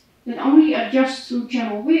system that only adjusts through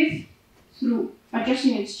channel width, through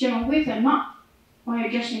adjusting its channel width and not by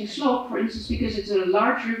adjusting slope, for instance, because it's a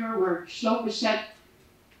large river where slope is set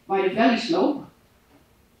by the valley slope,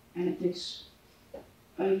 and it takes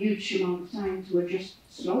a huge amount of time to adjust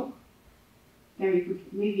slope. There you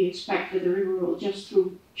could maybe expect that the river will adjust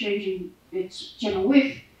through changing its channel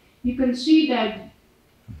width. You can see that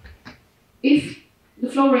if the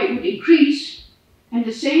flow rate would increase and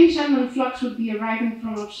the same sediment flux would be arriving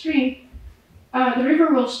from upstream, the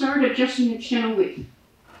river will start adjusting its channel width.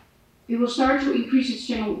 It will start to increase its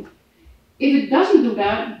channel width. If it doesn't do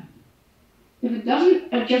that, if it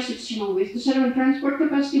doesn't adjust its channel width, the sediment transport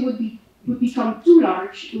capacity would become too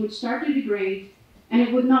large, it would start to degrade, and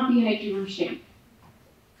it would not be an equilibrium state.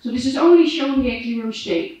 So this is only showing the equilibrium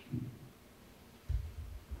state.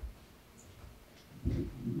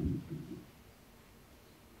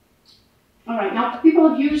 All right, now people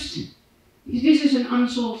have used, this is an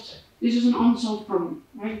unsolved problem,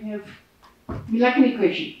 right? We lack an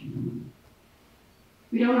equation.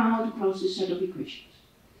 We don't know how to close this set of equations.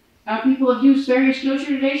 People have used various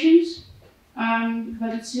closure relations,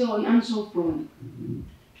 but it's still an unsolved problem.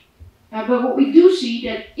 But what we do see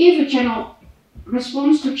that if a channel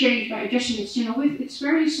responds to change by adjusting its channel width, it's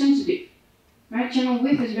very sensitive. Right? Channel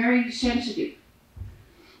width is very sensitive.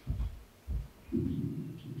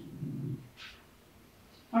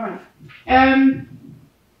 All right.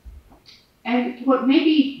 And what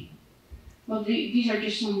maybe, well, these are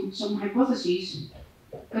just some hypotheses.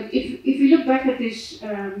 But if you look back at this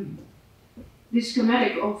this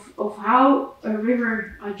schematic of how a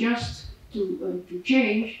river adjusts to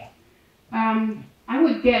change, I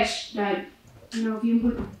would guess that if you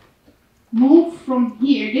would move from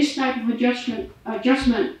here, this type of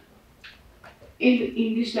adjustment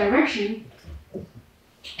in this direction,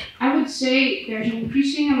 I would say there's an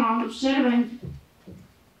increasing amount of sediment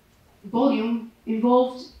volume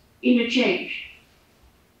involved in the change.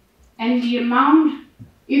 And if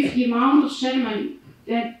the amount of sediment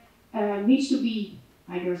that needs to be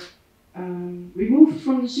either removed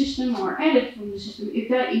from the system or added from the system, if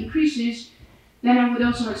that increases, then I would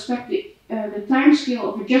also expect the time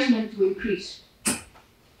scale of adjustment to increase.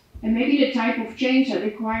 And maybe the type of change that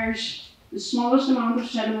requires the smallest amount of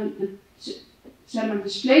sediment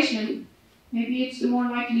displacement, maybe it's the more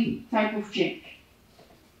likely type of change.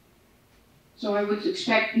 So I would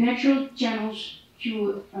expect natural channels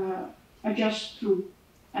to adjust through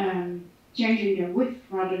changing their width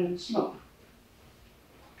rather than slope.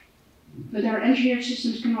 But our engineered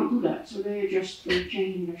systems cannot do that, so they adjust through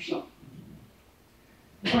changing their slope.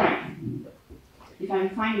 Alright, if I'm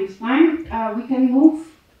fine with time, we can move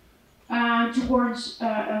towards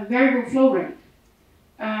a variable flow rate.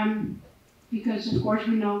 Because of course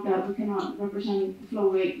we know that we cannot represent the flow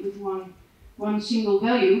rate with one single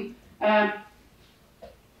value.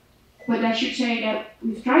 But I should say that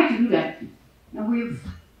we've tried to do that. Now we've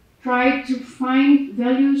tried to find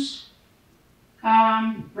values,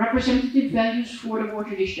 representative values for the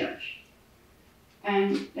water discharge.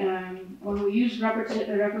 And when we use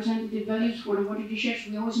representative values for the water discharge,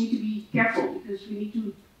 we always need to be careful because we need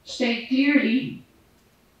to state clearly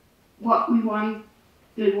what we want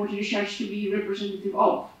the water discharge to be representative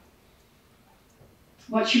of.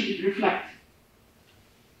 What should it reflect?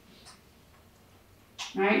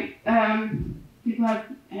 Right? People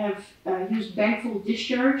have used bankful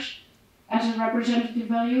discharge as a representative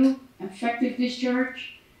value, effective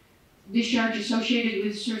discharge, discharge associated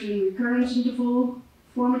with certain recurrence interval,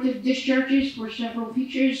 formative discharges for several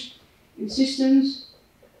features in systems,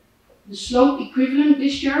 the slope equivalent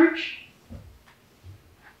discharge.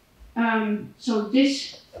 So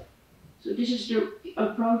this is the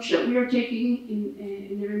approach that we are taking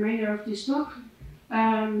in the remainder of this talk.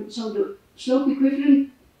 So the slope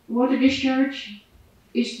equivalent water discharge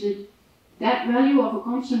is that value of a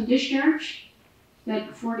constant discharge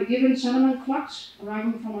that for the given sediment flux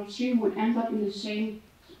arriving from upstream would end up with the same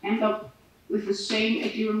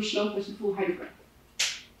equilibrium slope as the full hydrogram.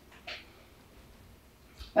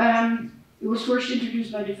 It was first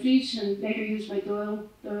introduced by De Vries and later used by Doyle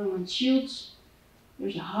and Shields.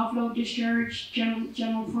 There's a half-load discharge,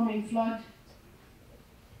 channel forming flood.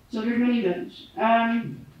 So there's many values.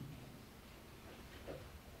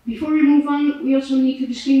 Before we move on, we also need to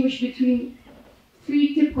distinguish between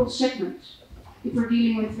three typical segments if we're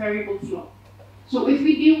dealing with variable flow. So if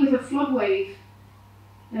we deal with a flood wave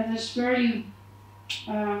that is fairly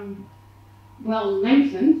well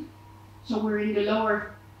lengthened, so we're in the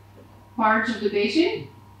lower parts of the basin,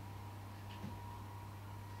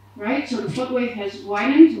 right? So the flood wave has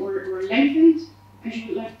widened or lengthened, as you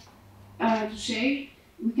would like to say.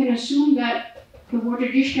 We can assume that the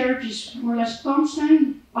water discharge is more or less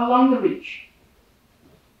constant along the ridge.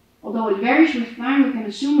 Although it varies with time, we can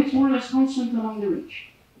assume it's more or less constant along the ridge.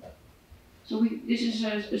 So this is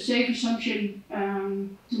a safe assumption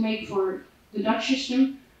to make for the Dutch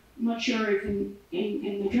system. I'm not sure if in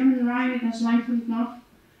the German Rhine it has lengthened enough.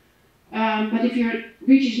 But if your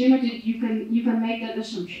reach is limited, you can make that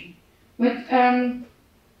assumption. But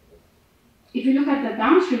if you look at the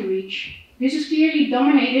downstream reach, this is clearly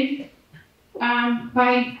dominated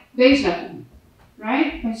by base level,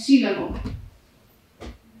 right? By sea level.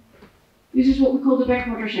 This is what we call the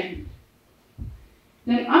backwater segment.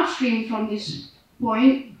 Then upstream from this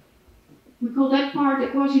point, we call that part the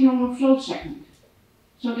quasi-normal flow segment.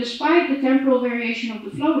 So despite the temporal variation of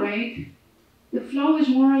the flow rate, the flow is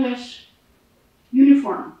more or less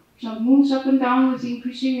uniform. So it moves up and down with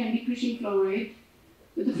increasing and decreasing flow rate,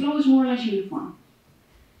 but the flow is more or less uniform.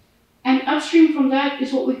 And upstream from that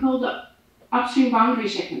is what we call the upstream boundary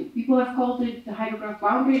segment. People have called it the hydrograph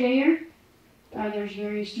boundary layer. There's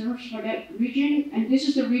various terms for that region, and this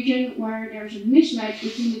is the region where there's a mismatch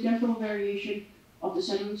between the temporal variation of the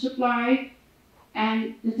sediment supply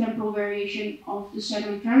and the temporal variation of the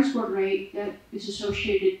sediment transport rate that is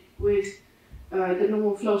associated with the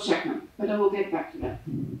normal flow segment. But I will get back to that.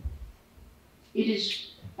 It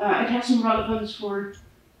has some relevance for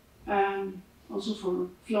also for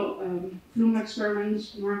flume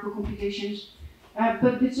experiments, numerical computations,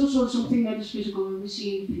 but it's also something that is physical and we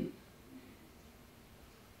see in the field.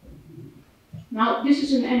 Now, this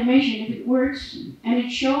is an animation, if it works, and it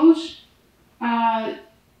shows the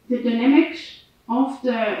dynamics of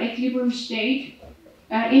the equilibrium state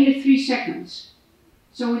in the 3 segments.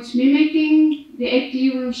 So it's mimicking the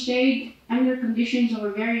equilibrium state under conditions of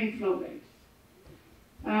a varying flow rate.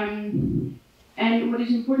 And what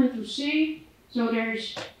is important to say, so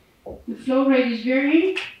the flow rate is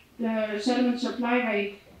varying, the sediment supply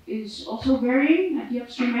rate is also varying at the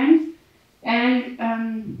upstream end, and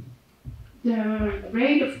the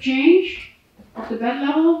rate of change of the bed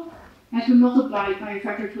level has been multiplied by a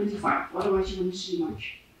factor of 25, otherwise you wouldn't see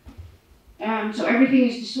much. So everything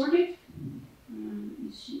is distorted.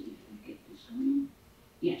 Let's see if I get this going.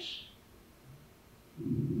 Yes.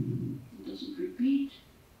 It doesn't repeat.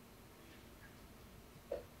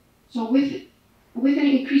 So with an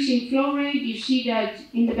increasing flow rate, you see that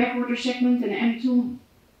in the backwater segment an M2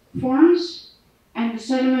 forms, and the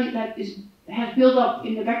sediment that has built up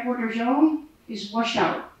in the backwater zone is washed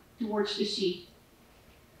out towards the sea.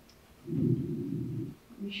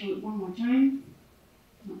 Let me show it one more time.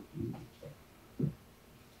 No.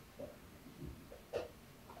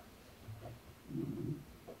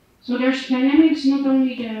 So there's dynamics, not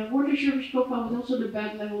only the water surface profile, but also the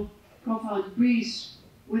bed level profile. It breathes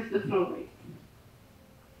with the flow rate.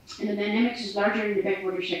 And the dynamics is larger in the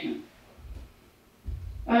backwater segment.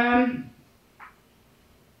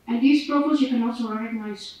 And these profiles you can also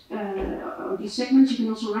recognize, or these segments you can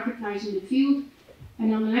also recognize in the field.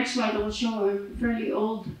 And on the next slide I will show a fairly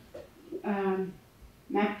old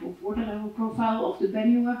map of water level profile of the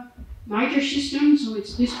Benue Niger system. So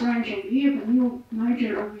it's this branch over here, Benue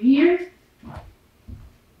Niger over here.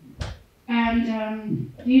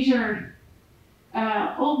 And these are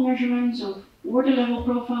old measurements of water level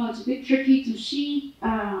profile. It's a bit tricky to see.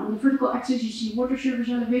 On the vertical axis you see water surface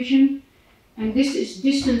elevation. And this is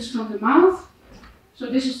distance from the mouth. So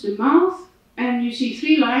this is the mouth, and you see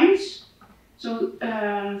 3 lines. So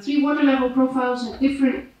 3 water level profiles at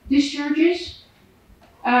different discharges.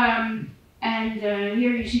 And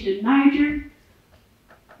here you see the Niger,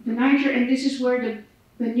 and this is where the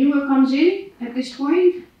Benue comes in at this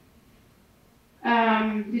point.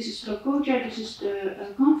 This is Lokoja, this is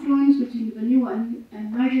the confluence between the Benue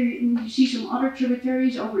and Niger. You see some other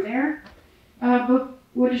tributaries over there. But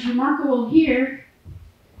what is remarkable here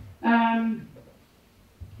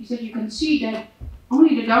is that you can see that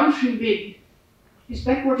only the downstream bit is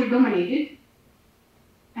backwater dominated,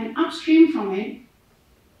 and upstream from it,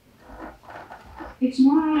 it's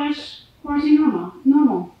more or less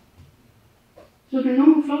quasi-normal. So the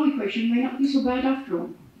normal flow equation may not be so bad after all.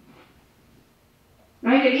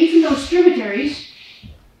 Right? And even those tributaries,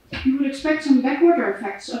 you would expect some backwater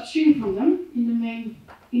effects upstream from them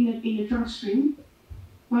in the trunk stream.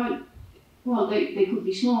 But, well, they could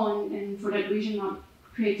be small and for that reason not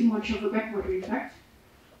create too much of a backwater effect.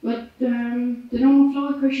 But the normal flow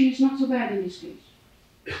equation is not so bad in this case.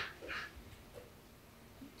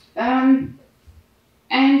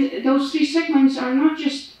 And those 3 segments are not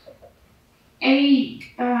just a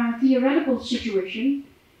theoretical situation,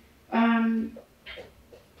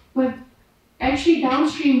 but actually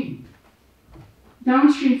downstream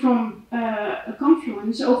from a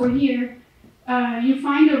confluence over here, you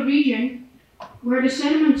find a region where the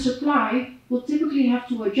sediment supply will typically have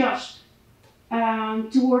to adjust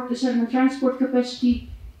toward the sediment transport capacity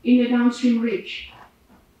in the downstream ridge.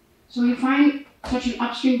 So you find such an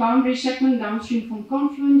upstream boundary segment downstream from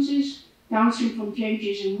confluences, downstream from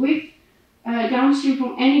changes in width, downstream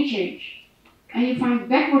from any change. And you find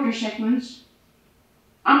backwater segments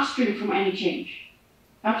upstream from any change,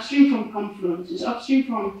 upstream from confluences, upstream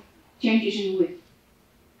from changes in width.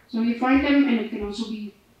 So you find them, and it can also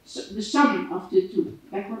be the sum of the two,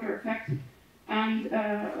 backwater effect and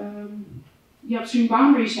the upstream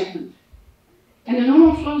boundary segment. And the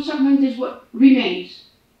normal flow segment is what remains.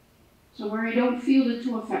 So where you don't feel the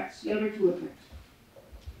two effects, the other two effects.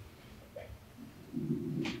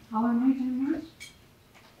 How am I time-wise?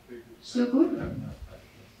 Still good?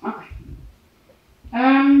 Okay.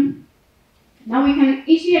 Now we can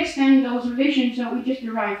easily extend those relations that we just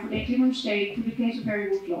derived for the equilibrium state to the case of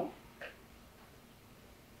variable flow.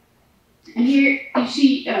 And here you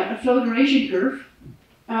see a flow duration curve.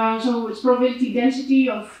 So it's probability density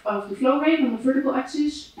of the flow rate on the vertical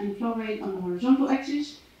axis and the flow rate on the horizontal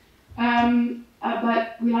axis.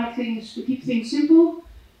 But we like to keep things simple.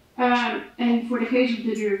 And for the case of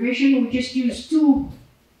the derivation, we just use two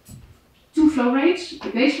flow rates, the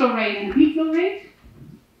base flow rate and the peak flow rate.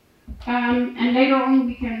 And later on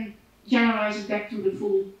we can generalize it back to the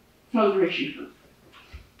full flow duration curve.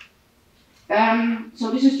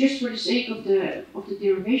 So this is just for the sake of the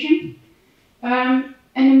derivation. And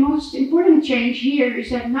the most important change here is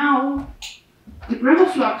that now the gravel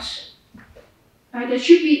flux that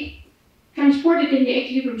should be transported in the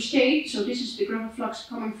equilibrium state, so this is the gravel flux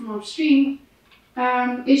coming from upstream,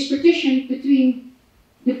 is partitioned between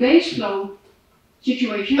the base flow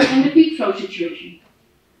situation and the peak flow situation.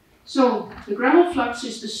 So the gravel flux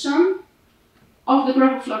is the sum of the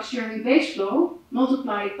gravel flux during base flow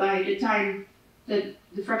multiplied by the time, the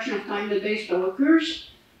fraction of time that base flow occurs,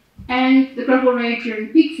 and the gravel rate during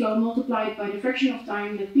peak flow multiplied by the fraction of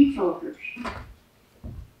time that peak flow occurs.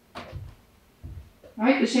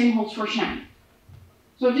 Right? The same holds for sand.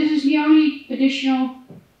 So this is the only additional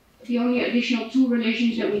two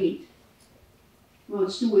relations that we need. Well,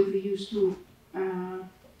 it's two if we use two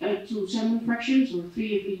sediment fractions, or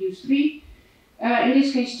three if we use three. In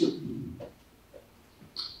this case, two.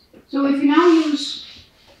 So if we now use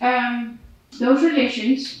those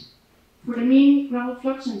relations for the mean gravel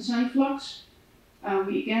flux and sand flux,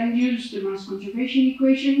 we again use the mass conservation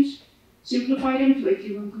equations, simplify them to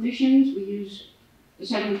equilibrium conditions. We use the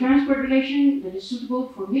sediment transport relation that is suitable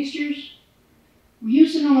for mixtures. We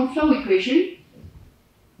use the normal flow equation,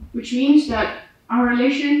 which means that our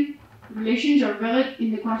relations are valid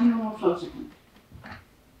in the quasi-normal flow segment.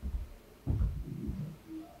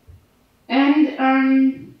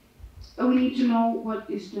 And we need to know what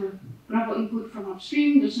is the gravel input from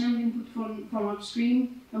upstream, the sand input from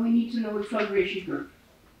upstream, and we need to know the flow duration curve.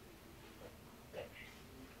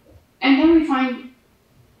 And then we find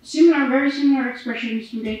very similar expressions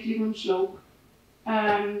to the equilibrium slope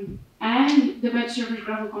and the bed surface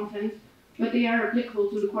gravel content, but they are applicable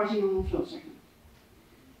to the quasi-normal flow segment.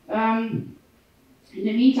 In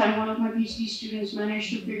the meantime, one of my PhD students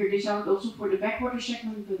managed to figure this out also for the backwater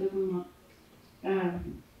segment, but we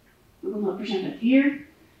will not present that here.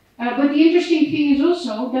 But the interesting thing is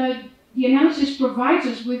also that the analysis provides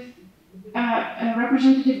us with a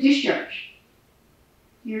representative discharge.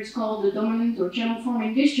 Here it's called the dominant or channel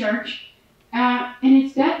forming discharge, and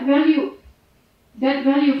it's that value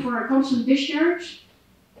for a constant discharge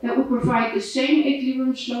that will provide the same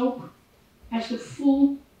equilibrium slope as the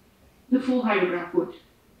full hydrograph would.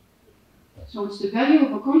 So it's the value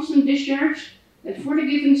of a constant discharge that for the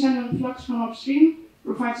given sediment flux from upstream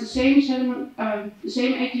provides the same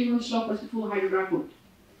equilibrium slope as the full hydrograph would.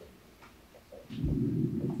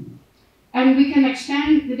 And we can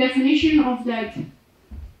extend the definition of that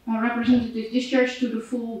representative discharge to the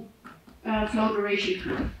full flow duration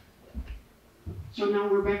curve. So now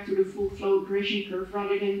we're back to the full flow duration curve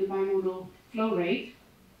rather than the bimodal flow rate.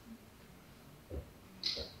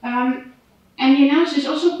 And the analysis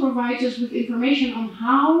also provides us with information on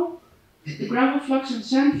how the gravel flux and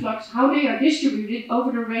sand flux, how they are distributed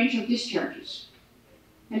over the range of discharges.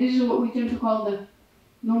 And this is what we tend to call the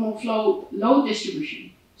normal flow load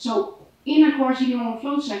distribution. So in a quasi-normal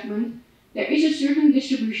flow segment, there is a certain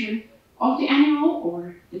distribution of the annual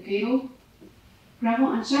or decadal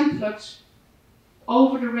gravel and sand flux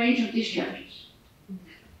over the range of discharges.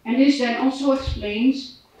 And this then also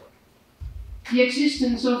explains the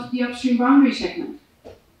existence of the upstream boundary segment.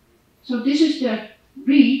 So this is the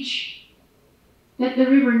reach that the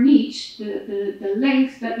river needs, the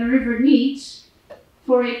length that the river needs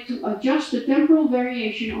for it to adjust the temporal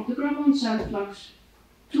variation of the gravel and sand flux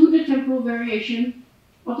to the temporal variation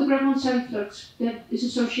of the gravel and sand flux that is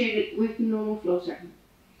associated with the normal flow segment.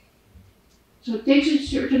 So it takes a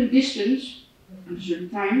certain distance and a certain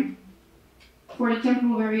time for the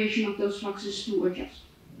temporal variation of those fluxes to adjust.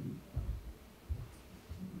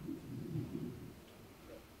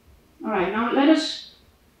 Alright, now let us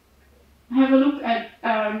have a look at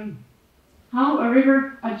how a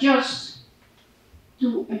river adjusts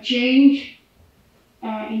to a change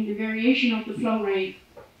in the variation of the flow rate,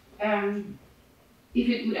 if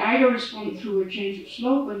it would either respond through a change of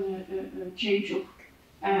slope and a change of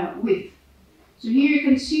width. So here you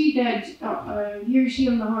can see that, here you see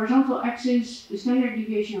on the horizontal axis the standard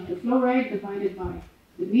deviation of the flow rate divided by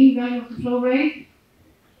the mean value of the flow rate.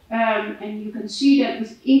 And you can see that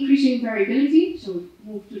with increasing variability, so we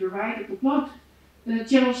move to the right of the plot, the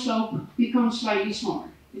channel slope becomes slightly smaller.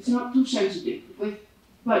 It's not too sensitive,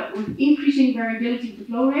 but with increasing variability of the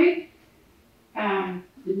flow rate, the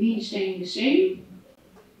mean staying the same,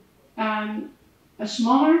 a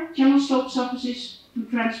smaller channel slope suffices to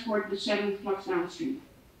transport the sediment flux downstream.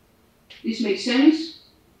 This makes sense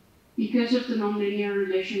because of the nonlinear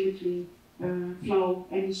relation between flow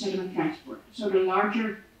and the sediment transport. So the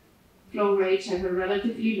larger flow rates have a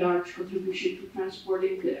relatively large contribution to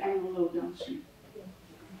transporting the animal load downstream.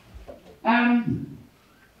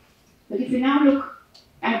 But if we now look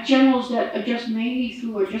at channels that adjust mainly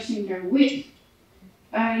through adjusting their width,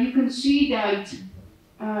 you can see that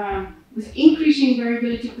with increasing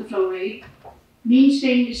variability of the flow rate, mean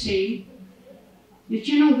staying the same, the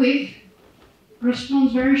channel width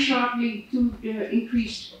responds very sharply to the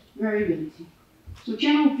increased variability. So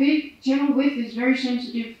channel width is very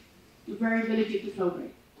sensitive to variability of the flow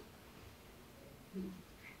rate.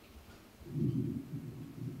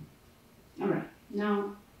 Alright,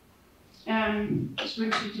 now this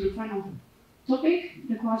brings me to the final topic,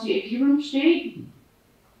 the quasi-equilibrium state.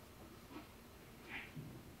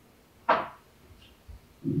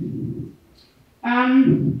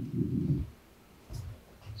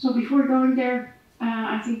 So before going there,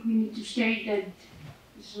 I think we need to state that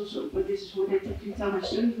this is what I typically tell my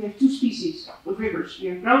students. We have two species of rivers. We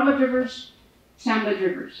have gravel bed rivers, sand bed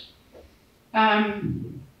rivers.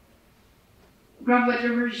 Gravel bed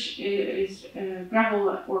rivers is gravel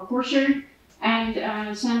or coarser,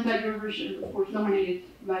 and sand bed rivers are of course dominated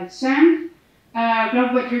by sand.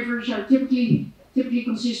 Gravel bed rivers are typically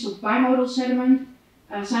consist of bimodal sediment.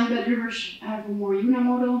 Sand bed rivers have a more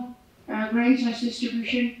unimodal grain size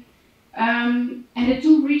distribution. And the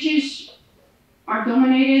two reaches are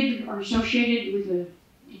dominated or associated with a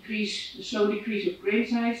slow decrease of grain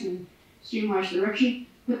size and streamwise direction.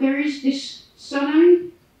 But there is this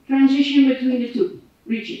sudden transition between the two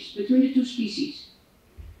reaches, between the two species.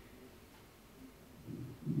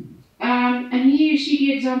 And here you see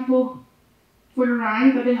the example for the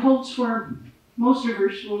Rhine, but it holds for most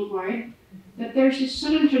rivers worldwide, that there's this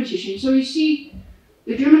sudden transition. So you see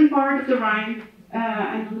the German part of the Rhine,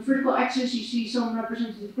 and on the vertical axis you see some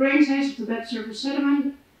representative grain size of the bed surface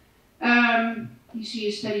sediment. You see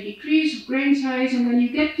a steady decrease of grain size, and then you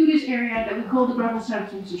get to this area that we call the gravel sand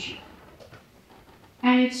transition.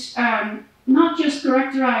 And it's not just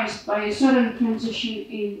characterized by a sudden transition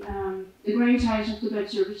in the grain size of the bed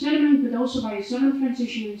surface sediment, but also by a sudden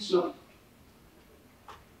transition in slope.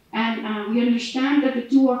 And we understand that the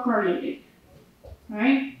two are correlated,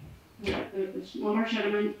 right? The smaller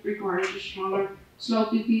sediment requires a smaller slope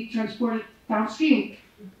to be transported downstream.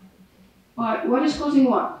 But what is causing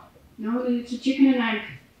what? No, it's a chicken and egg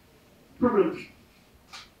problem.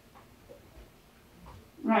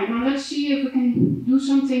 Right, now let's see if we can do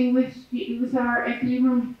something with our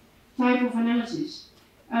equilibrium type of analysis.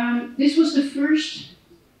 This was the first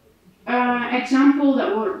example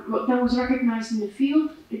that was recognized in the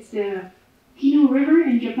field. It's the KEYNOTE River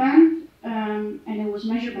in Japan, and it was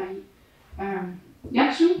measured by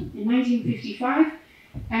Yatsu in 1955.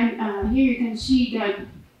 And here you can see that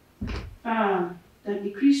the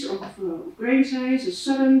decrease of grain size, a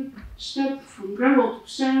sudden step from gravel to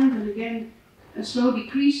sand, and again a slow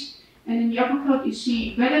decrease. And in the upper plot you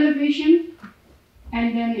see bed elevation,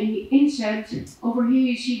 and then in the inset over here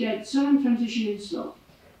you see that sudden transition in slope.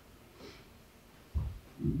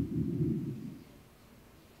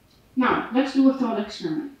 Now let's do a thought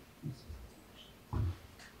experiment.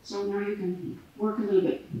 So now you can work a little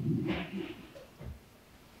bit.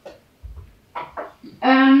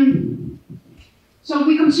 So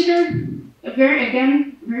we consider a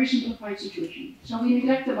very simplified situation. So we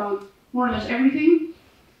neglect about more or less everything.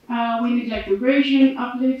 We neglect abrasion,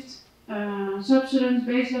 uplift, subsidence,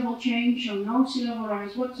 base level change, so no sea level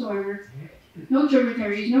rise whatsoever, no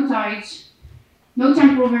tributaries, no tides, no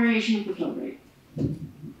temporal variation of the flow rate. There's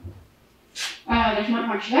not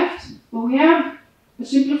much left, but we have a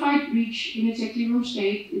simplified reach in its equilibrium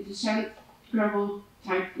state. It's a sand gravel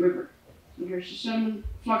type river. So there's a sediment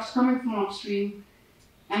flux coming from upstream,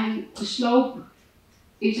 and the slope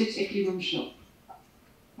is its equilibrium slope.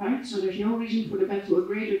 Right? So there's no reason for the bed to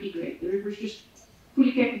aggrade or degrade. The river is just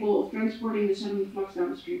fully capable of transporting the sediment flux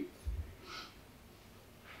downstream.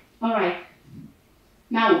 Alright.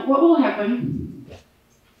 Now, what will happen,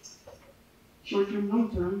 short term, long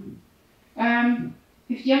term,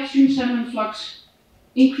 if the upstream sediment flux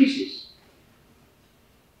increases?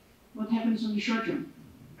 What happens on the short term?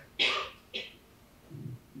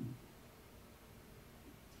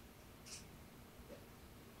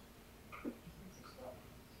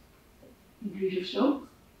 Increase of slope.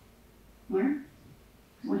 Where?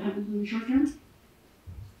 What happens in the short term?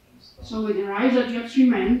 So it arrives at the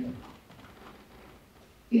upstream end.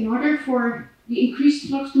 In order for the increased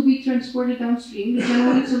flux to be transported downstream, the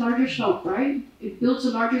channel needs a larger slope, right? It builds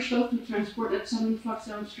a larger slope to transport that sediment flux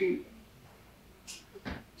downstream.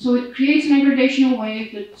 So it creates an aggradational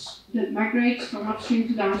wave that migrates from upstream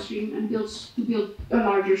to downstream and builds a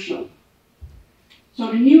larger slope.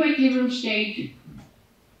 So the new equilibrium state,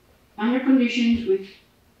 under conditions with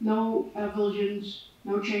no avulsions,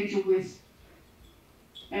 no change of width,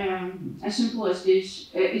 as simple as this,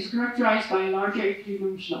 is characterized by a larger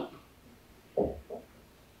equilibrium slope.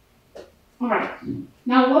 Alright,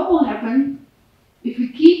 now what will happen if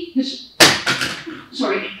we keep this,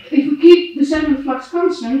 if we keep the sediment flux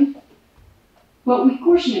constant, but we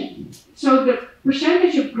coarsen it? So the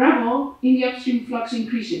percentage of gravel in the upstream flux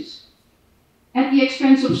increases at the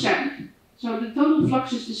expense of sand. So the total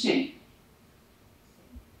flux is the same.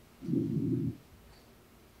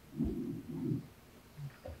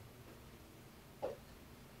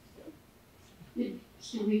 It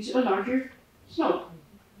still needs a larger slope,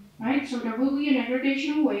 right? So there will be an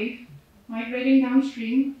aggradational wave migrating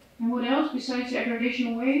downstream. And what else besides the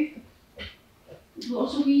aggradational wave? It will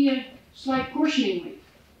also be a slight coarsening wave,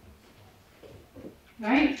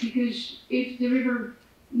 right? Because if the river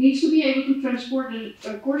needs to be able to transport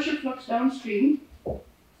a coarser flux downstream,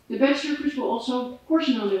 the bed surface will also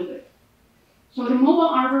coarsen a little bit. So the mobile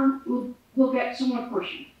arbor will get somewhat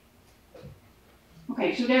coarsened.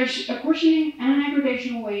 Okay, so there's a coarsening and an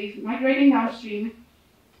aggradational wave migrating downstream,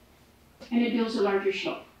 and it builds a larger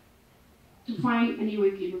slope to find a new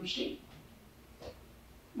equilibrium state.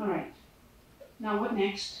 Alright, now what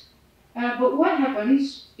next? But what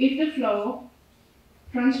happens if the flow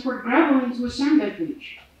transports gravel into a sandbed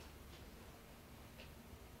reach?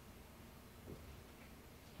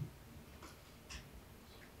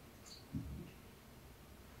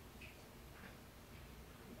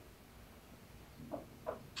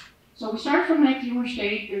 So we start from an equilibrium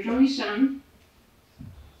state, there's only sand.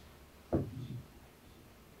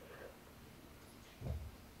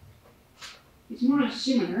 It's more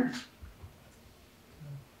similar.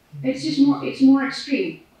 It's more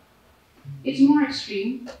extreme. It's more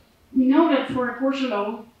extreme. We know that for a coarser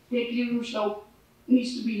load, the equilibrium slope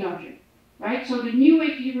needs to be larger, right? So the new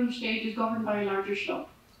equilibrium state is governed by a larger slope.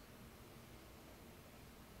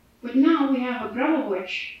 But now we have a gravel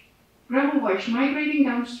wedge migrating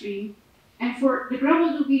downstream, and for the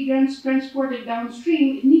gravel to be transported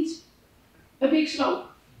downstream, it needs a big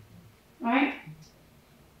slope, right?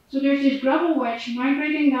 So there's this gravel wedge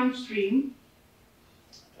migrating downstream,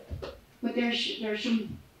 but there's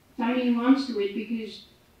some tiny nuance to it, because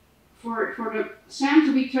for the sand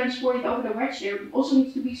to be transported over the wedge, there also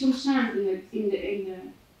needs to be some sand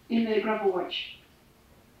in the gravel wedge.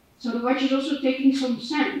 So the wedge is also taking some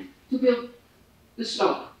sand to build the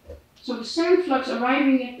slope. So the sand flux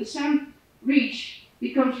arriving at the sand reach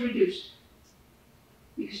becomes reduced,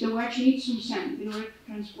 because the wedge needs some sand in order to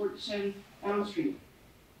transport the sand downstream.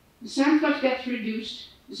 The sand flux gets reduced,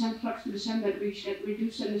 the sand flux to the sandbed reach gets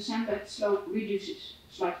reduced, and the sandbed slope reduces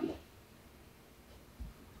slightly.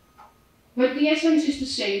 But the essence is the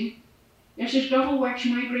same. There's this gravel wedge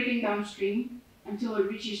migrating downstream until it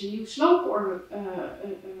reaches a new slope,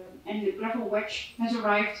 and the gravel wedge has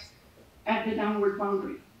arrived at the downward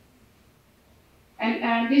boundary.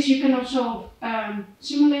 And this you can also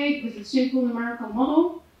simulate with a simple numerical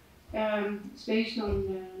model. It's based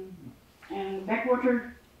on the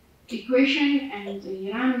backwater equation and the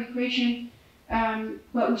Yarano equation.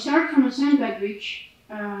 But we start from a sandbed reach.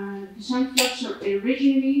 The sand flux are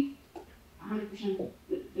originally 100%,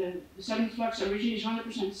 the sediment flux originally is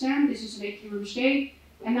 100% sand. This is an equilibrium state.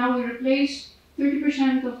 And now we replace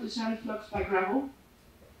 30% of the sand flux by gravel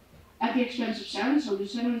at the expense of sand, so the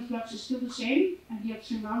sediment flux is still the same at the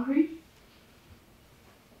upstream boundary.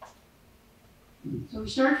 So we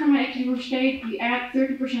start from an equilibrium state, we add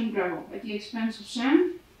 30% gravel at the expense of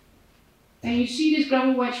sand. And you see this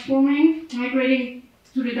gravel wedge forming, migrating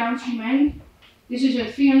to the downstream end. This is a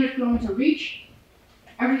 300-kilometer reach.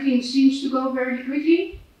 Everything seems to go very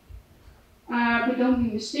quickly. But don't be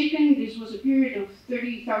mistaken, this was a period of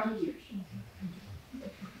 30,000 years.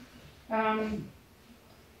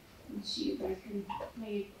 Let's see if I can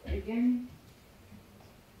play it again.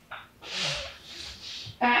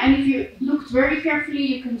 And if you looked very carefully,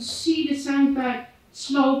 you can see the sandbed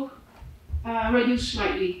slope reduce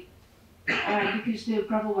slightly because the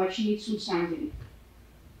gravel wedge needs some sand in it.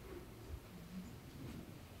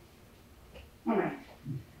 All right.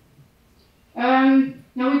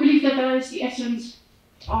 Now we believe that that is the essence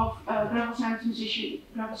of gravel sand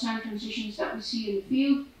transitions that we see in the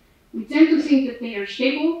field. We tend to think that they are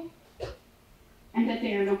stable and that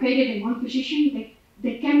they are located in one position.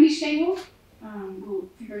 They can be stable. We'll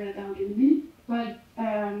figure that out in a minute. But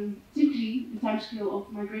typically, the timescale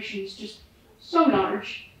of migration is just so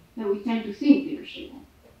large that we tend to think they are stable.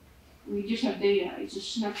 We just have data. It's a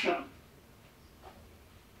snapshot.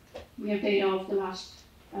 We have data of the last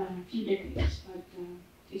few decades, but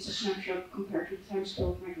it's a snapshot compared to the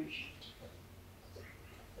timescale of migration.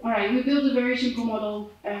 All right, we built a very simple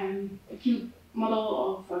model, a cube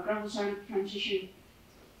model of gravel sand transition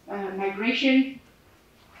migration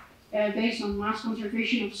based on mass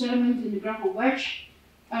conservation of sediment in the gravel wedge.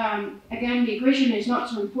 Again, the equation is not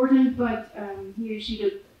so important, but here you see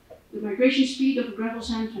the migration speed of a gravel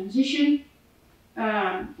sand transition.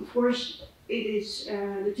 Of course, it is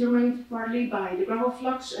determined partly by the gravel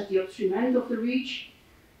flux at the upstream end of the reach.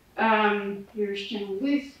 Here's channel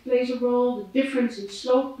width plays a role, the difference in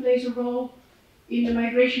slope plays a role in the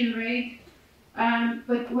migration rate.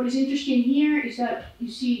 But what is interesting here is that you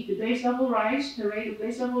see the base level rise, the rate of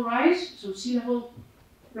base level rise, so sea level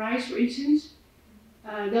rise for instance,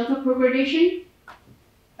 delta progradation,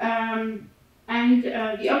 and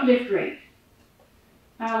the uplift rate.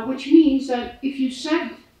 Which means that if you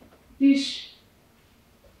set this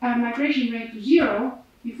migration rate to 0,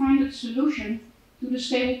 you find a solution to the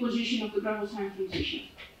stable position of the gravel sand transition.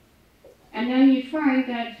 And then you find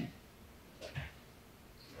that,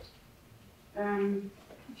 I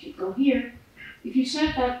should go here, if you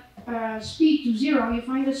set that speed to 0, you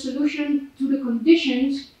find a solution to the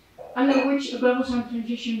conditions under which a gravel sand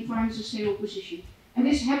transition finds a stable position. And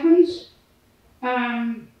this happens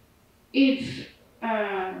if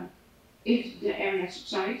the area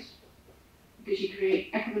subsides, because you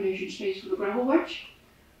create accumulation space for the gravel wedge,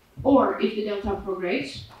 or if the delta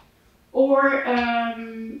progrades, or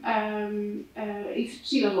if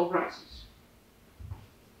sea level rises.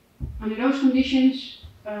 Under those conditions,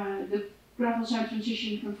 the gravel sand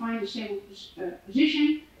transition can find a stable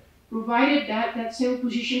position, provided that that stable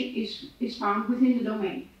position is found within the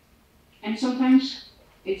domain. And sometimes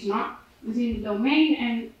it's not within the domain,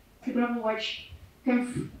 and the gravel wedge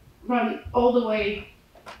can run all the way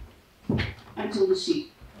until the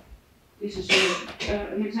sea. This is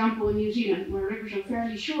an example in New Zealand where rivers are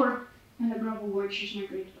fairly short and the gravel wedge is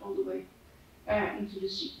migrated all the way into the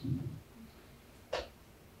sea.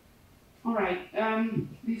 All right,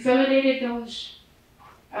 we validated those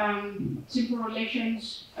simple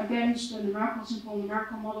relations against the simple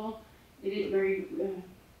numerical model. They did very,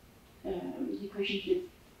 the equations did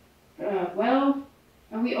well.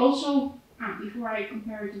 And we also, before I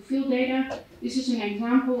compare it to field data, this is an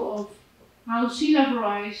example of how sea level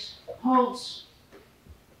rise halts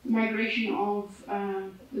the migration of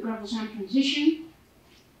the gravel sand transition.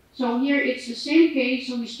 So here it's the same case,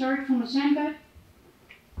 so we start from a sandbed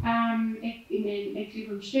in an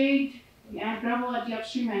equilibrium state, we add gravel at the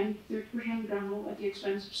upstream end, 30% gravel at the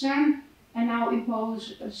expense of sand, and now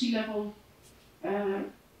impose a sea level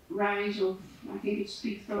rise of, I think it's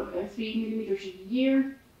 3 millimeters a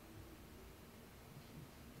year.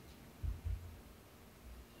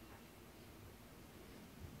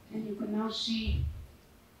 And you can now see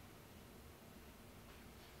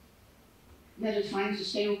that it finds a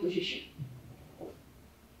stable position.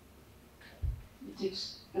 It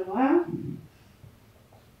takes a while.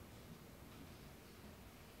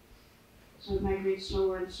 So it migrates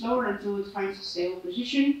slower and slower until it finds a stable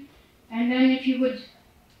position. And then if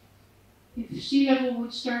sea level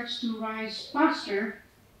would start to rise faster,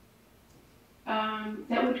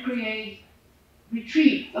 that would create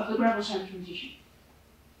retreat of the gravel sand transition.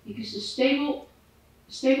 Because the stable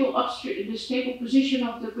position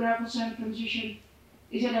of the gravel sand transition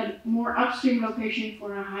is at a more upstream location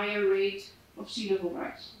for a higher rate of sea level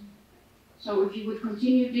rise. So if you would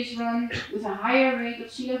continue this run with a higher rate of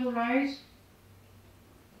sea level rise,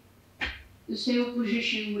 the stable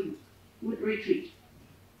position would would retreat.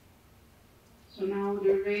 So now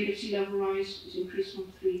the rate of sea level rise is increased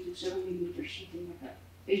from 3 to 7 millimeters, something like that,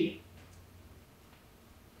 a year.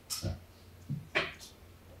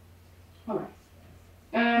 All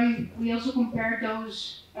right. We also compared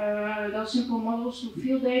those simple models to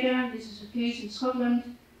field data. This is a case in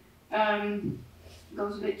Scotland.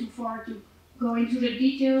 Goes a bit too far to go into the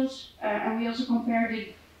details, and we also compared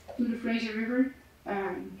it to the Fraser River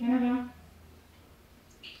in Canada.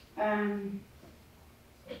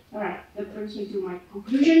 All right, that brings me to my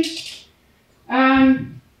conclusions.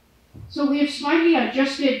 So we have slightly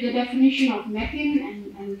adjusted the definition of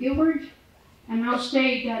Mackin and Gilbert, and now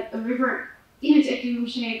state that a river in its equilibrium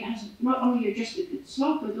state has not only adjusted its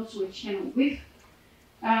slope, but also its channel width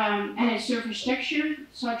and its surface texture,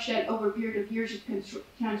 such that over a period of years it can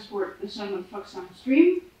transport the sediment flux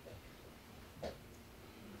downstream.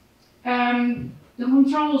 The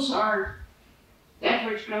controls are the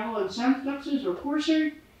average gravel and sand fluxes or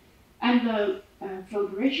coarser, and the flow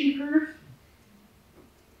duration curve.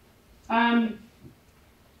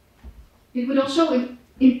 It would also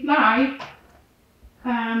imply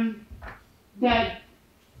that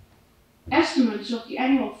estimates of the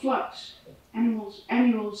annual flux,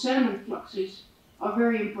 annual sediment fluxes, are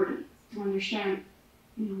very important to understand,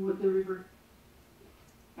 what the river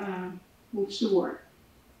moves toward.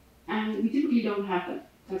 And we typically don't have that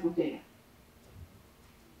type of data.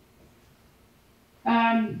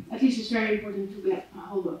 At least it's very important to get a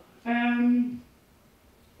hold of.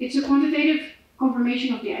 It's a quantitative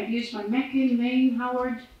confirmation of the ideas by Mackin, Lane,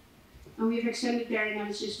 Howard, and we have extended their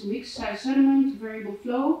analysis to mixed size sediment, variable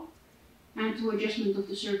flow, and to adjustment of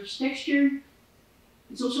the surface texture.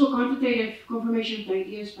 It's also a quantitative confirmation of the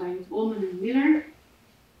ideas by Ullman and Miller.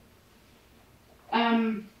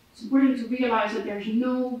 It's important to realize that there's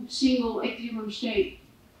no single equilibrium state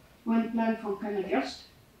when planform can adjust.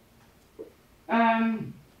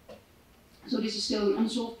 So this is still an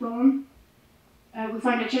unsolved problem. We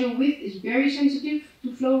find that channel width is very sensitive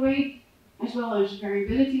to flow rate, as well as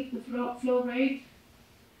variability of the flow rate.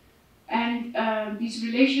 And these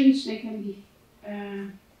relations, they can be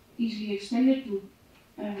easily extended to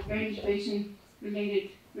drainage basin related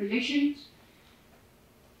relations.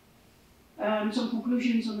 Some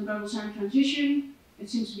conclusions on the gravel sand transition. It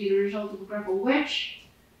seems to be the result of a gravel wedge.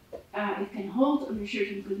 It can hold under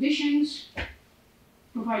certain conditions,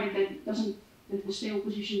 provided that the stable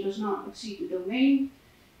position does not exceed the domain.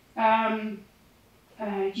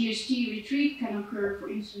 GST retreat can occur, for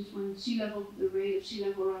instance, when the rate of sea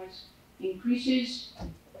level rise increases.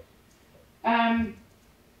 I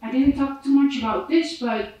didn't talk too much about this,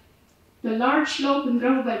 but the large slope and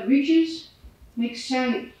gravel bed ridges make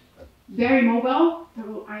sand very mobile.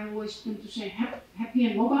 I always tend to say happy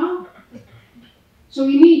and mobile. So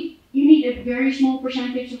you need a very small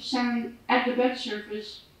percentage of sand at the bed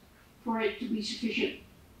surface for it to be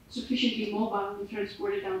sufficiently mobile and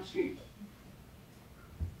transported downstream.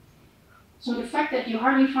 So the fact that you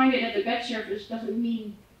hardly find it at the bed surface doesn't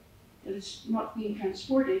mean that it's not being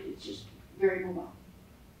transported, it's just very mobile,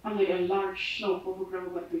 unlike a large slope of a gravel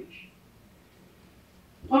bed ridge.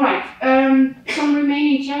 Alright, some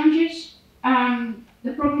remaining challenges.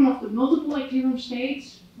 The problem of the multiple equilibrium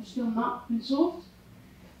states has still not been solved.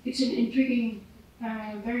 It's an intriguing,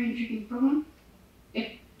 very intriguing problem.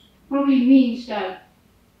 It probably means that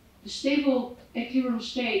the stable equilibrium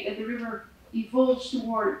state that the river evolves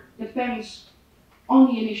toward depends on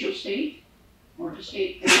the initial state, or the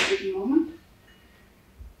state at a certain moment.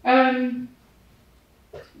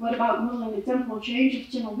 What about modeling the temporal change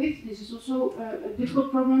of channel width? This is also a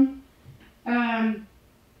difficult problem.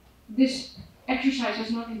 This exercise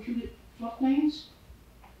has not included floodplains.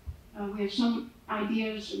 We have some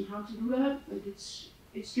ideas on how to do that, but it's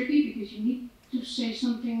tricky because you need to say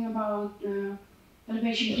something about the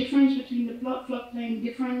elevation difference between the floodplain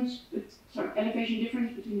difference, elevation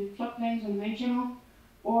difference between the floodplains and the main channel,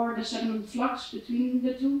 or the sediment flux between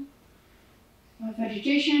the two.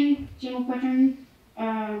 Vegetation, channel pattern,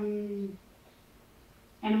 and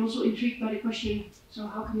I'm also intrigued by the question, so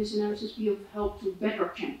how can this analysis be of help to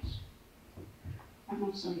bedrock channels? I've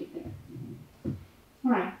not studied there.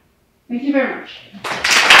 All right, thank you very much.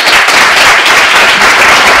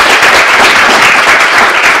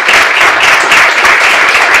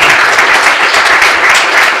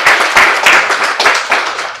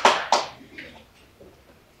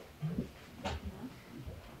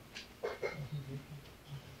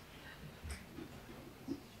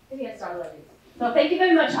 So thank you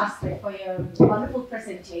very much, Astrid, for your wonderful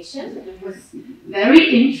presentation. It was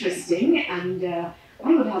very interesting, and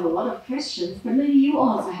I would have a lot of questions, but maybe you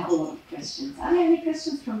also have a lot of questions. Are there any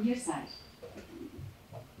questions from your side?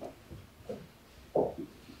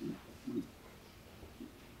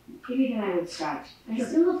 maybe then I would start. I'm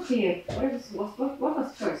still not clear. What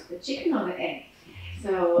was first, the chicken or the egg?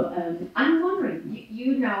 So I'm wondering,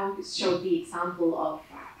 you now showed the example of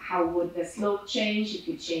how would the slope change if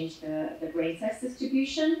you change the grain size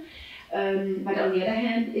distribution. But on the other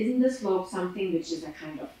hand, isn't the slope something which is a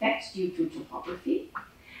kind of fact due to topography?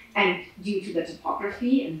 And due to the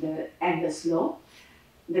topography and the slope,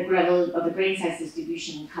 the gravel or the grain size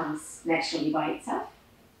distribution comes naturally by itself?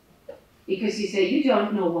 Because you say you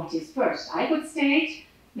don't know what is first. I would state,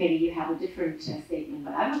 maybe you have a different statement,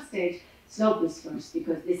 but I would state slope is first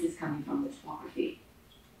because this is coming from the topography.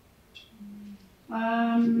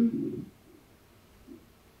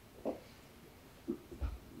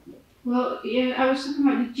 Well, yeah, I was talking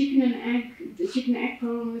about the chicken and egg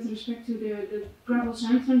problem with respect to the gravel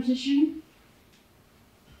sand transition.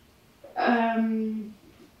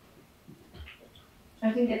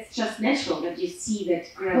 I think it's just natural that you see that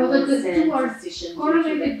gravel well, the sand two are transition.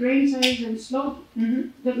 correlated grain size and slope.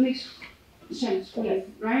 That makes sense for Yes.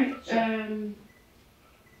 me, right? Sure.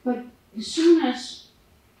 But as soon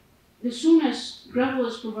as gravel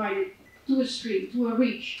is provided to a stream, to a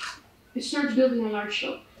reach, it starts building a large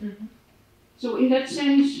slope. So in that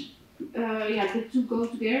sense, yeah, the two go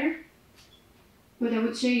together. But I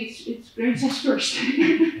would say it's grain size first.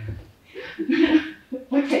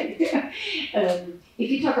 Okay. If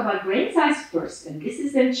you talk about grain size first, and this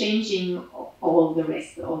is then changing all the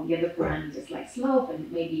rest, all the other parameters like slope,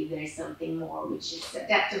 and maybe there's something more which is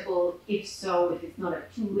adaptable. If so, if it's not a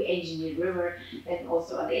true engineered river, then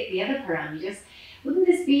also the other parameters. Wouldn't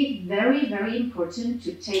this be very, very important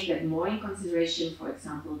to take that more in consideration, for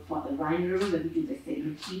example, for the Rhine River when we do the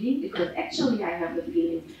sediment feeding? Because actually I have the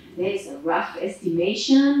feeling there is a rough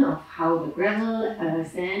estimation of how the gravel,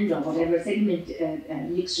 sand, or whatever sediment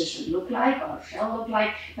mixture should look like or shall look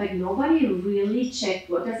like, but nobody really checked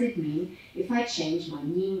what does it mean if I change my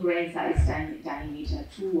mean grain size diameter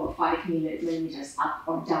 2 or 5 millimeters up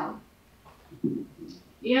or down.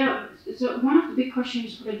 Yeah, so one of the big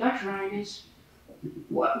questions for the Dutch Rhine is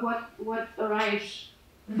what arrives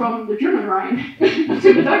from the German Rhine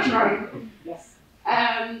to the Dutch Rhine. Yes.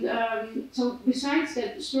 And so besides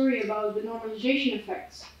that story about the normalization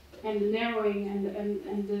effects and the narrowing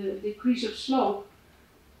and the decrease of slope,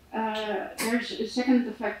 there's a second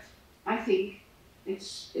effect. I think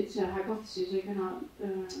it's a hypothesis. I cannot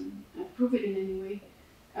prove it in any way.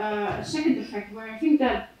 A second effect where I think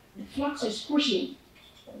that flux is coarsening.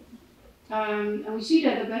 And we see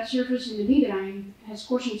that the bed surface in the Niederrhein has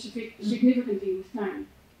coarsened significantly with time.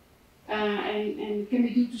 And it can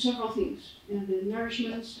be due to several things. The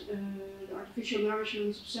nourishments, the artificial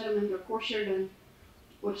nourishments of sediment are coarser than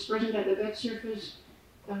what's present at the bed surface.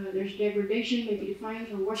 There's degradation, maybe defined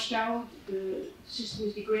or washed out. The system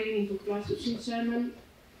is degrading into Pleistocene sediment,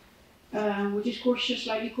 which is coarser,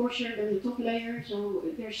 slightly coarser than the top layer. So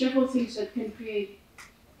there are several things that can be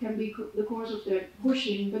the cause of the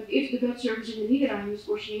coarsening. But if the bed surface in the Niederrhein is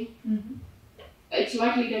coarsening, it's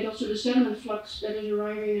likely that also the sediment flux that is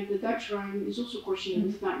arriving at the Dutch Rhine is also coarsening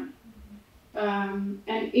with time. And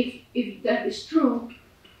if that is true,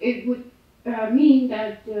 it would mean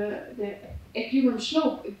that the equilibrium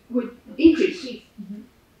slope would increase,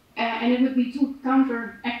 and it would be two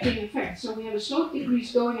counteracting effects. So we have a slope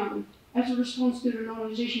decrease going on as a response to the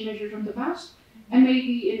normalization measures of the past, and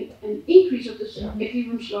maybe an increase of the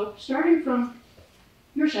equilibrium slope starting from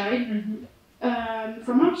your side,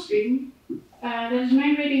 from upstream, that is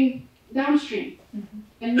migrating downstream.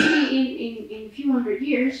 And maybe in a few hundred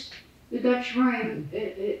years, the Dutch Rhine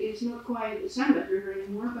is not quite a sandbed river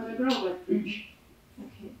anymore, but a gravelbed bridge.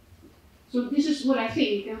 Okay. So this is what I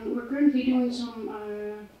think, and we're currently doing some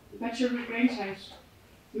bed surface grain size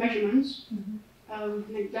measurements. We've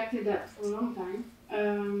neglected that for a long time.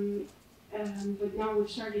 But now we've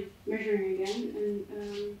started measuring again,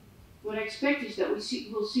 and what I expect is that we'll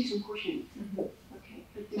see some coarsening. Okay.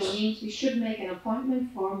 So it means we should make an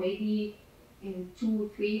appointment for maybe in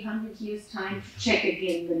 200-300 years' time to check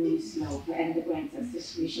again the new slope and the grain size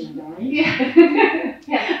distribution in the Rhine. Yeah.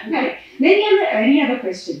 Okay. Any other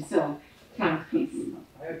questions? So, Frank, please.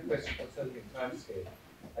 I have a question concerning time scale.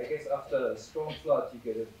 I guess after a strong flood, you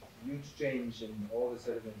get a huge change in all the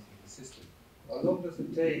sediments in the system. How long does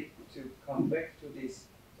it take to come back to this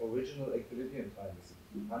original equilibrium time? Is it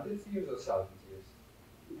hundreds of years or thousands of years?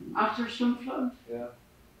 After a storm flood? Yeah.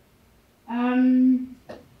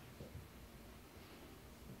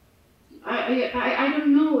 I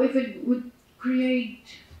don't know if it would create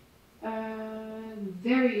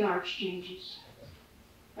very large changes.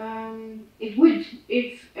 It would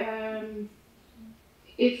if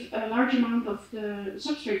a large amount of the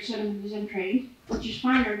substrate sediment is entrained, which is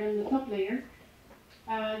finer than the top layer.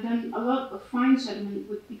 then a lot of fine sediment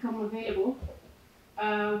would become available,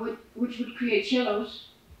 which would create shallows,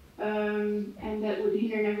 and that would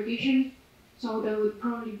hinder navigation. So they would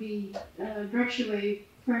probably be dredged away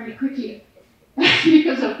fairly quickly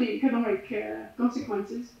because of the economic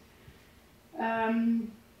consequences.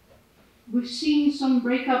 We've seen some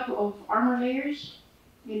breakup of armor layers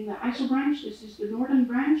in the IJssel branch. This is the northern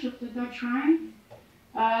branch of the Dutch Rhine,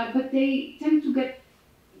 but they tend to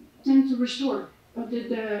restore.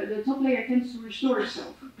 The top layer tends to restore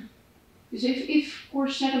itself. Because if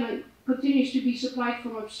coarse sediment continues to be supplied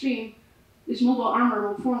from upstream, this mobile armor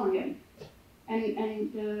will form again,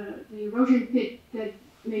 and the erosion pit that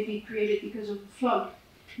may be created because of the flood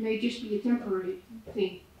may just be a temporary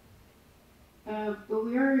thing. But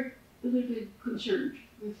we are a little bit concerned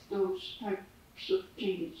with those types of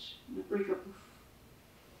changes, the breakup of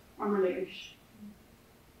armor layers.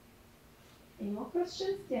 Any more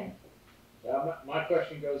questions? Dan? My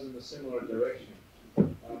question goes in a similar direction.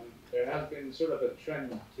 There has been sort of a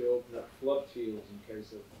trend to open up flood fields in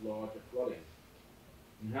case of larger flooding.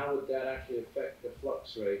 And how would that actually affect the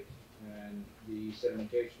flux rate and the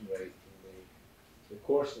sedimentation rate and the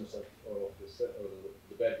coarseness of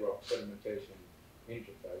the bedrock sedimentation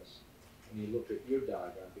interface when you look at your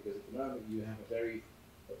diagram? Because at the moment you have a very,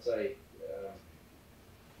 let's say,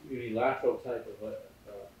 unilateral type of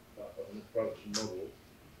an approach and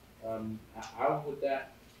model. How would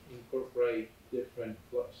that incorporate different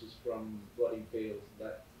fluxes from flooding fields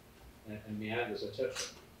and meanders, etc.,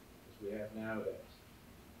 as we have nowadays?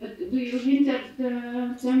 Do you hint at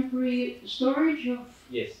the temporary storage of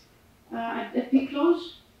Yes. at peak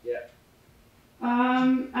flows? Yeah.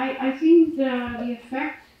 I think the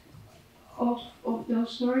effect of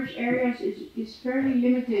those storage areas is fairly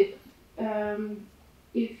limited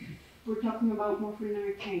if we're talking about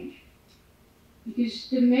morphodynamic change. Because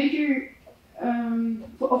the major,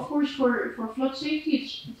 of course, for flood safety,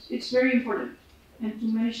 it's very important, and to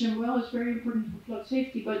manage them well is very important for flood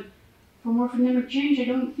safety. But for morphodynamic change, I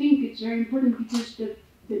don't think it's very important because the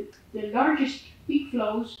largest peak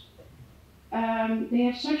flows, they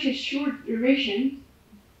have such a short duration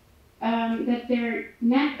that their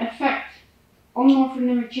net effect on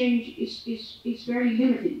morphodynamic change is very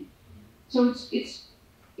limited. So it's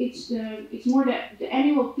more the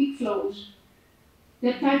annual peak flows,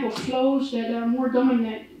 that type of flows that are more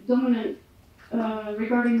dominant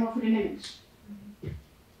regarding morphodynamics.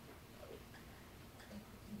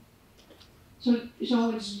 So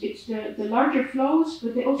it's the larger flows,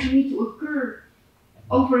 but they also need to occur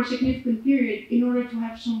over a significant period in order to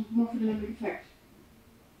have some morphodynamic effect.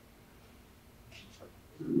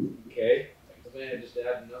 Okay. May I just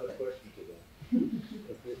add another question to that?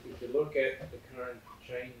 If you look at the current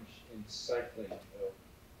change in cycling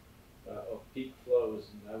of peak flows,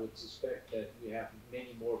 and I would suspect that we have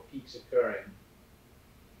many more peaks occurring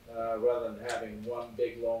rather than having one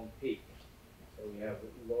big long peak. So we have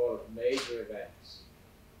a lot of major events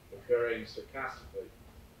occurring stochastically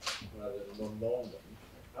rather than one long one.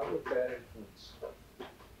 How would that influence?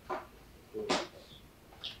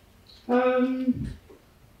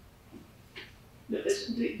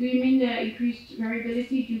 Do you mean the increased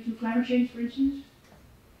variability due to climate change, for instance?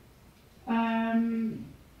 And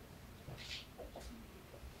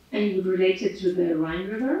you would relate it to the Rhine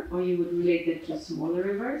River, or you would relate it to smaller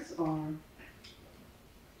rivers, or?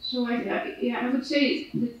 So I would say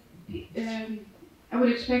that I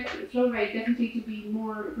would expect the flow rate definitely to be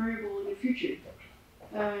more variable in the future,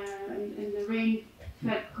 and the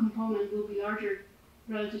rain-fed component will be larger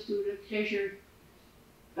relative to the glacier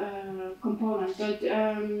component. But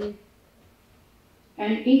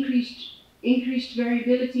and increased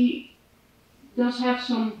variability does have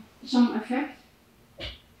some effect.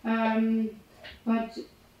 But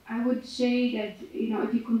I would say that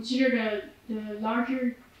if you consider the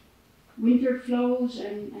larger winter flows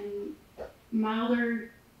and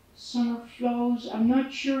milder summer flows, I'm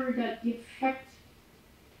not sure that the effect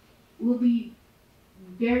will be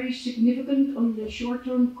very significant on the short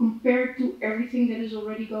term compared to everything that is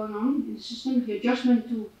already going on in the system. The adjustment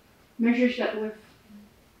to measures that we've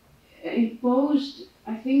imposed,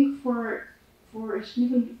 I think for a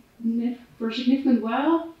significant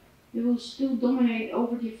while, they will still dominate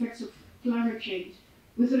over the effects of climate change.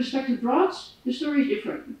 With respect to droughts, the story is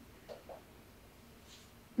different.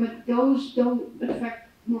 But those don't affect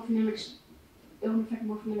morphodynamics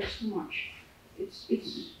too much. It's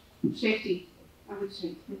safety, I would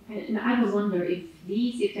say. And I would wonder if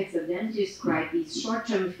these effects that then describe, these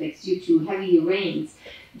short-term effects due to heavy rains,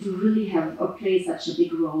 do really have or play such a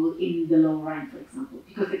big role in the Low Rhine, for example,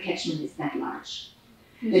 because the catchment is that large.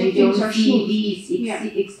 that you don't see these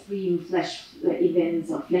extreme flash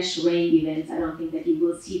events or flash rain events. I don't think that you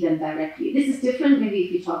will see them directly. This is different maybe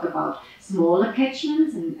if you talk about smaller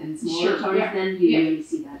catchments and smaller torrents, then you really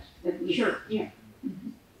see that.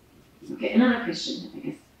 Okay, another question, I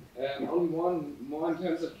guess. Only one more in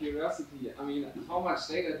terms of curiosity. I mean, how much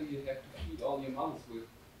data do you have to feed all your models with?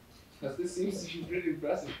 Because this seems to be pretty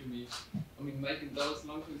impressive to me. I mean, making those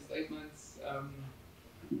long-term statements,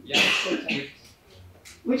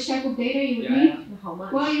 Which type of data you would need? How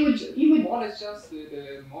much? Well, you would. More or less just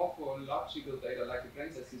the morphological data, like the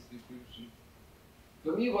grain size distribution.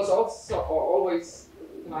 For me, it was also always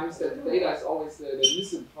times that data is always the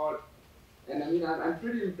missing part. And I mean, I'm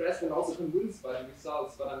pretty impressed and also convinced by the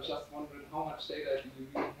results, but I'm just wondering how much data do you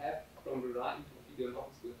really have from the writing to feed your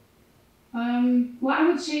models with? Well, I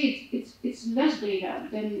would say it's less data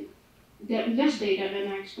than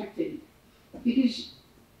I expected, because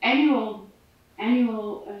annual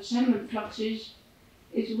sediment fluxes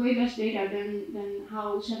is way less data than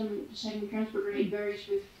how sediment transport rate varies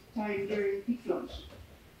with time during peak flows.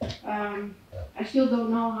 I still don't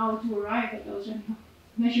know how to arrive at those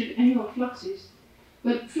measured annual fluxes,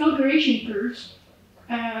 but flow duration curves,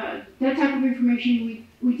 that type of information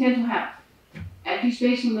we tend to have, at least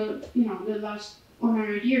based on the last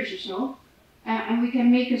 100 years or so, and we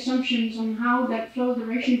can make assumptions on how that flow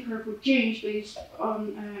duration curve would change based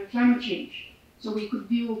on climate change. So we could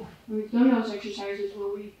view, we've done those exercises where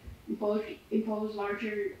we impose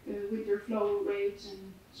larger winter flow rates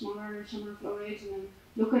and smaller summer flow rates, and then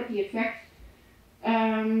look at the effect.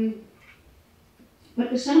 But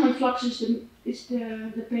the sediment flux is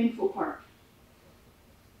the painful part.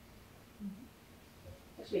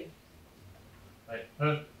 Right.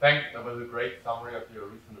 First, thanks. That was a great summary of your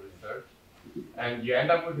recent research. And you end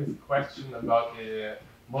up with this question about the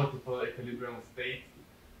multiple equilibrium states.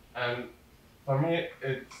 And for me,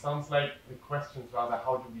 it sounds like the question is rather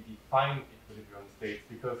how do we define equilibrium states?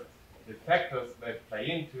 Because the factors that play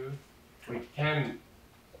into, we can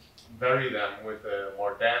vary them with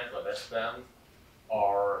more dense or less dense,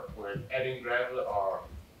 or with adding gravel or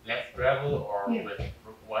less gravel, or with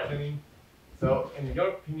brook widening. So in your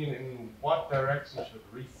opinion, in what direction should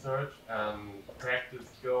research and practice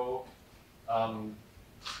go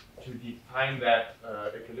to define that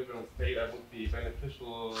equilibrium state that would be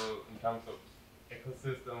beneficial in terms of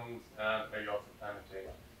ecosystems and maybe also climate change?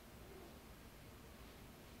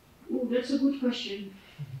 Ooh, that's a good question.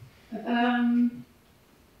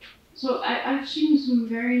 So I've seen some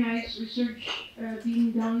very nice research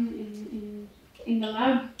being done in the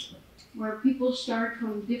lab, where people start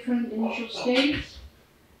from different initial states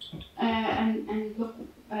and look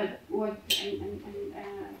at what and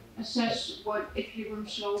assess what equilibrium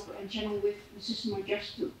slope and channel width the system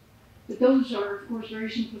adjusts to. But those are, of course, very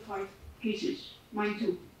simplified cases. Mine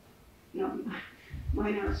too. No,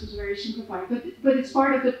 mine are also very simplified, but it's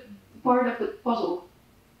part of the puzzle,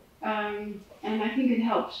 and I think it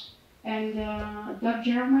helps. And Doug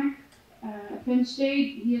Jeremak at Penn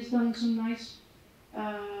State, he has done some nice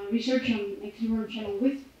research on equilibrium channel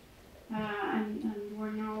width, and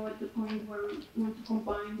we're now at the point where we want to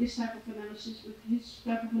combine this type of analysis with his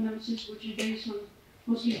type of analysis, which is based on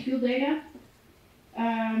mostly field data.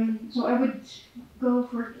 So I would go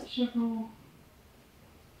for several.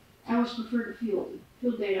 I always prefer the field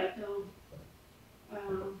data, though.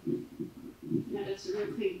 Yeah, that's the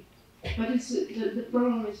real thing. But it's the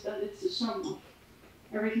problem is that it's the sum of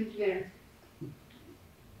everything together.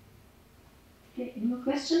 Okay, any more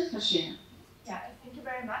questions? Rashida? Yeah, thank you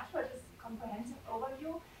very much for this comprehensive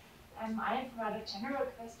overview. I have a rather general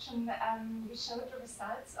question. You showed the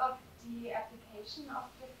results of the application of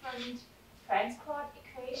different transport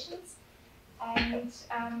equations. And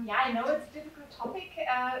I know it's a difficult topic,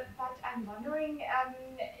 but I'm wondering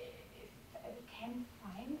if we can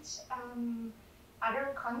find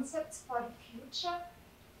other concepts for the future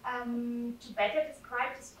to better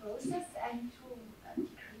describe this process and to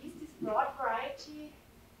decrease this broad variety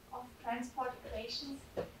of transport equations?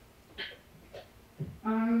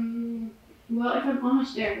 Well, if I'm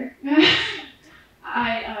honest there,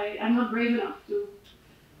 I'm not brave enough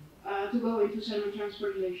to go into sediment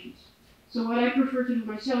transport relations. So what I prefer to do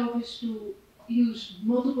myself is to use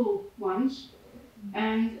multiple ones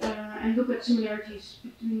and look at similarities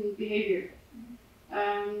between behavior.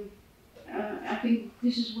 I think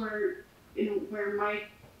this is where my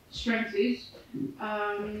strength is,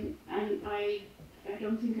 and I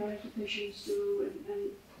don't think I have the patience to,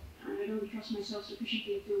 and I don't trust myself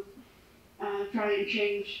sufficiently to try and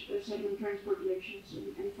change sediment transport relations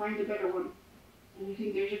and find a better one. And I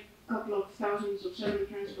think there's a couple of thousands of sediment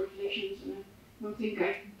transport relations, and I don't think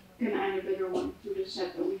I can add a better one to the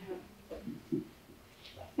set that we have.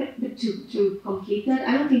 But to complete that,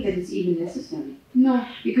 I don't think that is even necessary. No.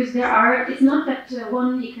 Because there are, it's not that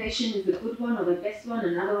one equation is the good one or the best one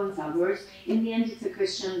and other ones are worse. In the end, it's a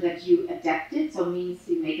question that you adapt it, so it means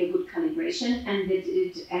you make a good calibration and that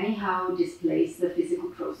it anyhow displays the physical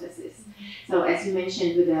processes. So as you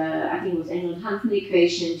mentioned with the, I think it was England-Hansen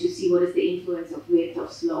equation, to see what is the influence of width,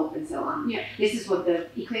 of slope and so on. Yeah. This is what the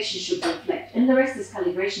equation should reflect. And the rest is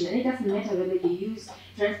calibration, and it doesn't matter whether you use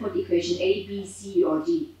transport equation A, B, C or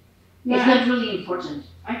D. Yeah, it's not really important.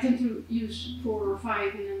 I tend to use 4 or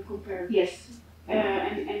 5 and then compare. Yes.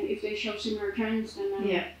 And if they show similar trends, then I'm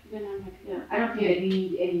happy. Yeah. I don't think that we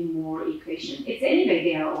need any more equation. It's anyway,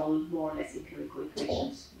 they are all more or less empirical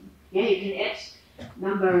equations. Yeah, you can add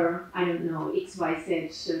number, I don't know, X, Y, Z,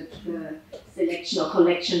 the selection or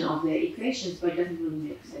collection of the equations, but it doesn't really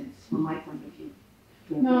make sense from my point of view.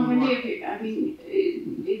 No, I mean,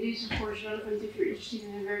 it is of course relevant if you're interested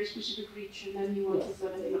in a very specific region, then you want to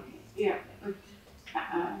study. Yeah, but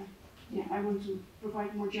I want to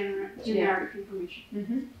provide more generic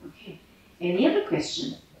information. Okay. Any other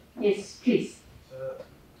questions? Yes, please.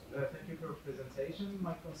 Thank you for your presentation.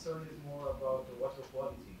 My concern is more about the water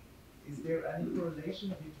quality. Is there any correlation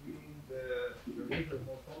between the river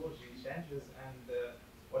morphology changes and the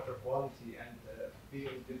water quality and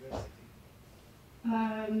biodiversity?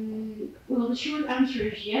 Well, the short answer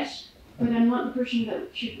is yes, but I'm not the person that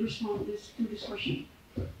should respond to this question.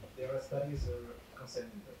 There are studies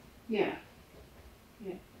concerning that. Yeah.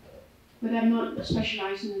 But I'm not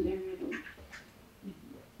specialized in that area though.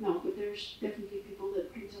 No, but there's definitely people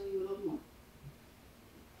that can tell you a lot more.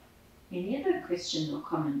 Any other question or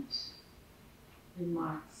comment?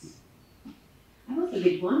 Remarks? I was a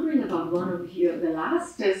bit wondering about one of the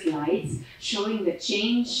last slides showing the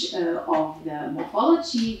change of the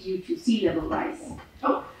morphology due to sea level rise.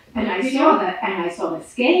 Oh, and I saw that, and I saw the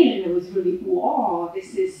scale, and it was really wow.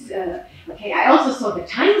 This is okay. I also saw the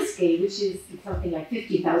time scale, which is something like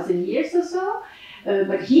 50,000 years or so.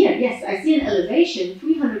 But here, yes, I see an elevation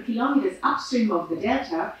 300 kilometers upstream of the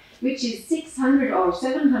delta, which is 600 or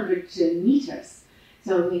 700 meters.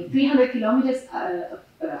 So I mean 300 kilometers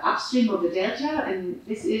upstream of the delta, and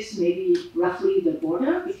this is maybe roughly the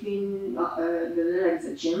border between the Netherlands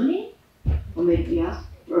and Germany, or maybe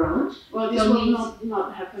around. Well, this will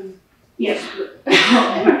not happen. Yes,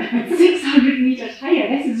 600 meters higher.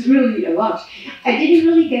 This is really a lot. I didn't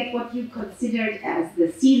really get what you considered as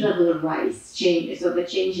the sea level rise change. So the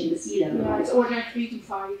change in the sea level rise. It's order 3 to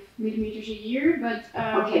 5 millimeters a year, but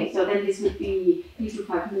okay. So then this would be 3 to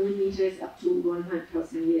 5 millimeters up to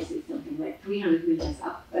 100,000 years, is something like 300 meters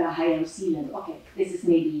up higher sea level. Okay, this is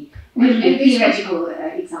maybe a theoretical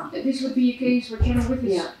example. This would be a case where channel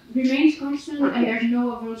width remains constant and there's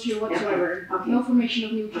no erosion whatsoever. No formation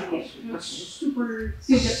of new channels. That's super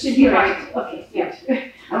simplified. Okay, yeah.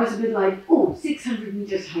 I was a bit like, oh, 600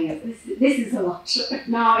 meters higher. This is a lot.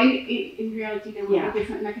 No, in reality there will be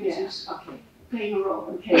different mechanisms playing a role.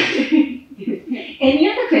 Okay. Any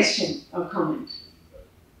other question or comment?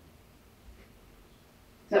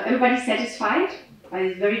 So everybody satisfied by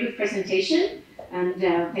this very good presentation, and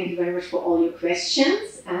thank you very much for all your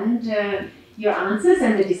questions and your answers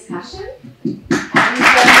and the discussion. And,